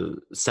go to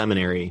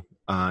seminary,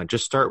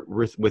 just start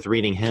with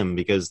reading him,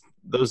 because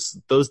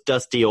those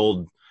dusty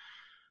old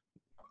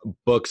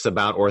books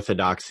about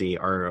orthodoxy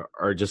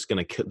are just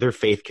they're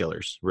faith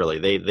killers, really.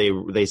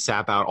 They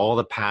sap out all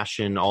the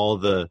passion, all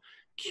the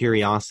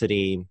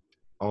curiosity,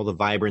 all the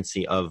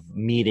vibrancy of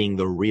meeting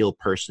the real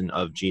person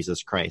of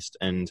Jesus Christ.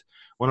 And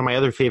one of my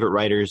other favorite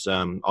writers,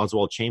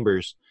 Oswald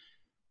Chambers,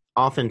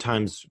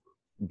 oftentimes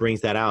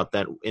brings that out,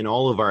 that in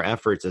all of our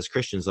efforts as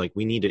Christians, like,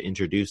 we need to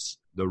introduce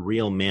the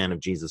real man of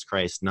Jesus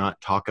Christ, not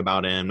talk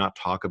about him, not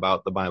talk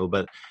about the Bible.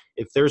 But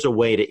if there's a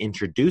way to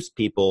introduce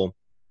people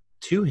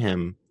to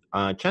him,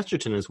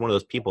 Chesterton is one of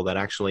those people that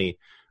actually,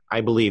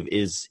 I believe,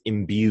 is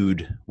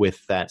imbued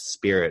with that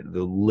spirit,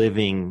 the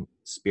living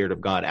spirit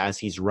of God. As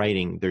he's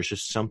writing, there's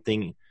just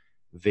something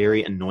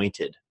very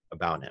anointed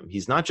about him.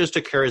 He's not just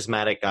a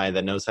charismatic guy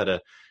that knows how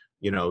to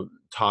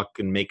talk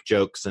and make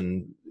jokes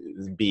and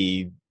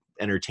be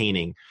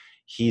entertaining.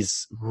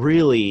 He's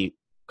really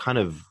kind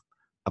of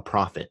a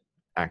prophet,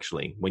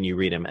 actually, when you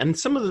read him. And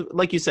some of the,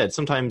 like you said,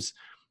 sometimes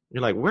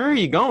you're like, where are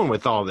you going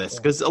with all this?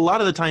 Because a lot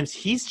of the times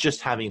he's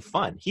just having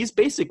fun. He's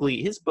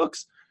basically, his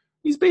books,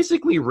 he's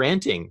basically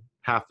ranting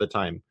half the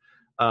time.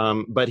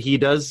 But he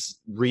does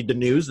read the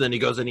news, then he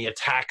goes and he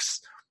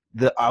attacks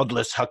the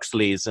Aldous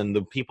Huxleys and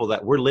the people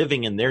that were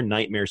living in their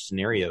nightmare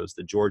scenarios,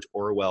 the George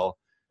Orwell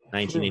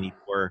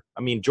 1984.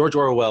 I mean, George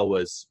Orwell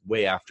was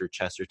way after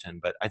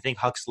Chesterton, but I think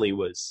Huxley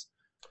was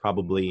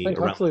probably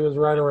Huxley was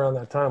right around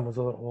that time, was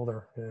a little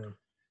older. Yeah.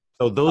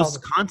 So those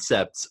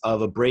concepts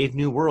of a brave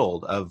new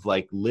world, of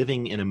like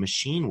living in a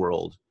machine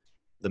world,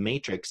 the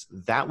Matrix,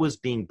 that was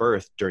being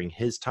birthed during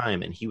his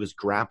time, and he was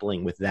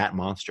grappling with that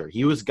monster.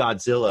 He was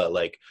Godzilla,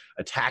 like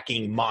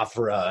attacking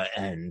Mothra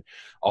and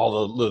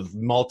all the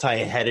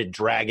multi-headed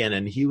dragon,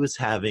 and he was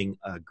having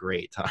a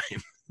great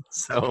time.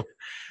 So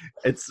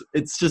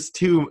it's just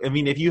too, I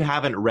mean, if you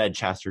haven't read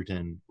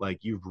Chesterton,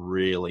 like, you've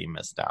really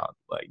missed out.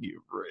 Like,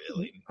 you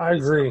really I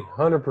agree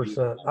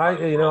 100%.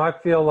 I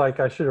feel like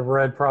I should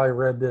have probably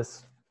read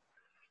this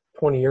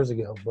 20 years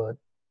ago, but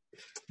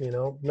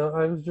no,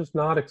 I was just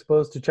not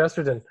exposed to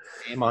Chesterton.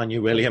 Shame on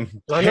you, William.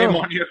 Shame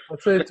on you.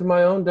 I'd say it to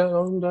my own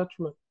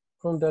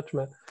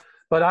detriment.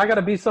 But I got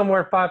to be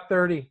somewhere at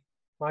 5:30.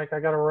 Mike, I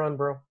got to run,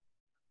 bro.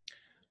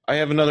 I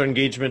have another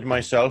engagement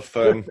myself.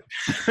 Well,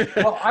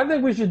 I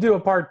think we should do a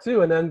part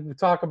 2 and then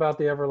talk about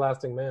the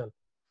Everlasting Man.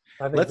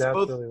 I think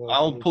really what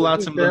I'll pull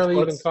out some. Barely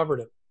even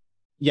covered it.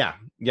 Yeah.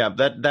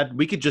 That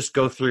we could just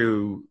go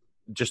through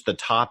just the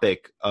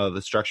topic of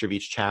the structure of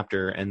each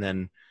chapter, and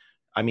then,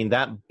 I mean,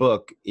 that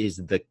book is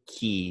the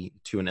key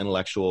to an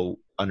intellectual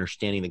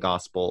understanding the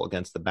gospel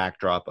against the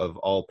backdrop of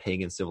all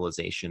pagan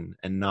civilization,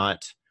 and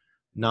not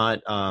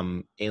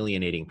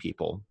alienating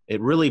people.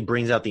 It really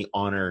brings out the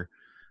honor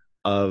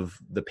of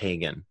the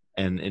pagan,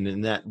 and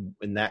in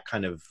that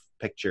kind of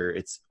picture,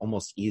 it's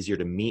almost easier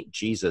to meet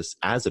Jesus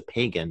as a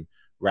pagan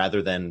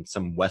rather than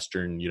some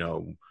Western,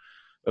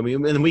 I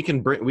mean, and we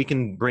can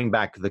bring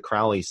back the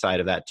Crowley side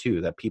of that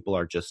too, that people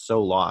are just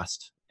so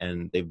lost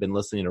and they've been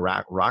listening to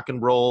rock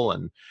and roll,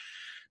 and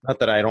not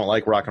that I don't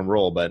like rock and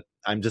roll, but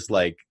I'm just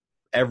like,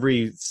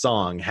 every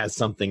song has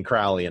something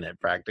Crowley in it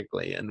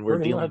practically, and we're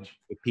dealing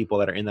with people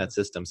that are in that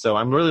system. So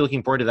I'm really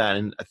looking forward to that,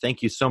 and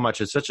thank you so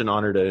much. It's such an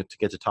honor to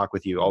get to talk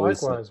with you.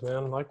 Always, likewise,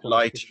 man. Likewise,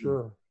 light,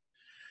 sure.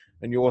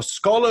 And you're a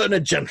scholar and a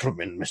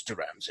gentleman, Mr.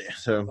 Ramsey.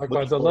 So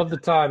likewise, I love the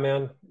tie,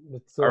 man.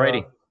 It's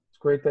alrighty. It's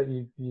great that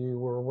you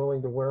were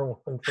willing to wear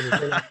one for the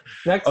dinner.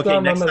 Next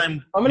time,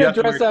 I'm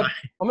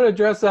gonna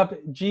dress up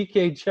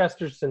G.K.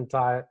 Chesterton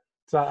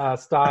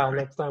style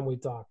next time we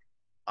talk.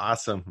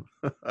 Awesome.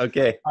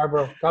 Okay. All right,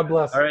 bro. God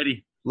bless.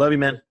 Alrighty. Love you,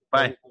 man.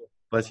 Bye.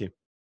 Bless you.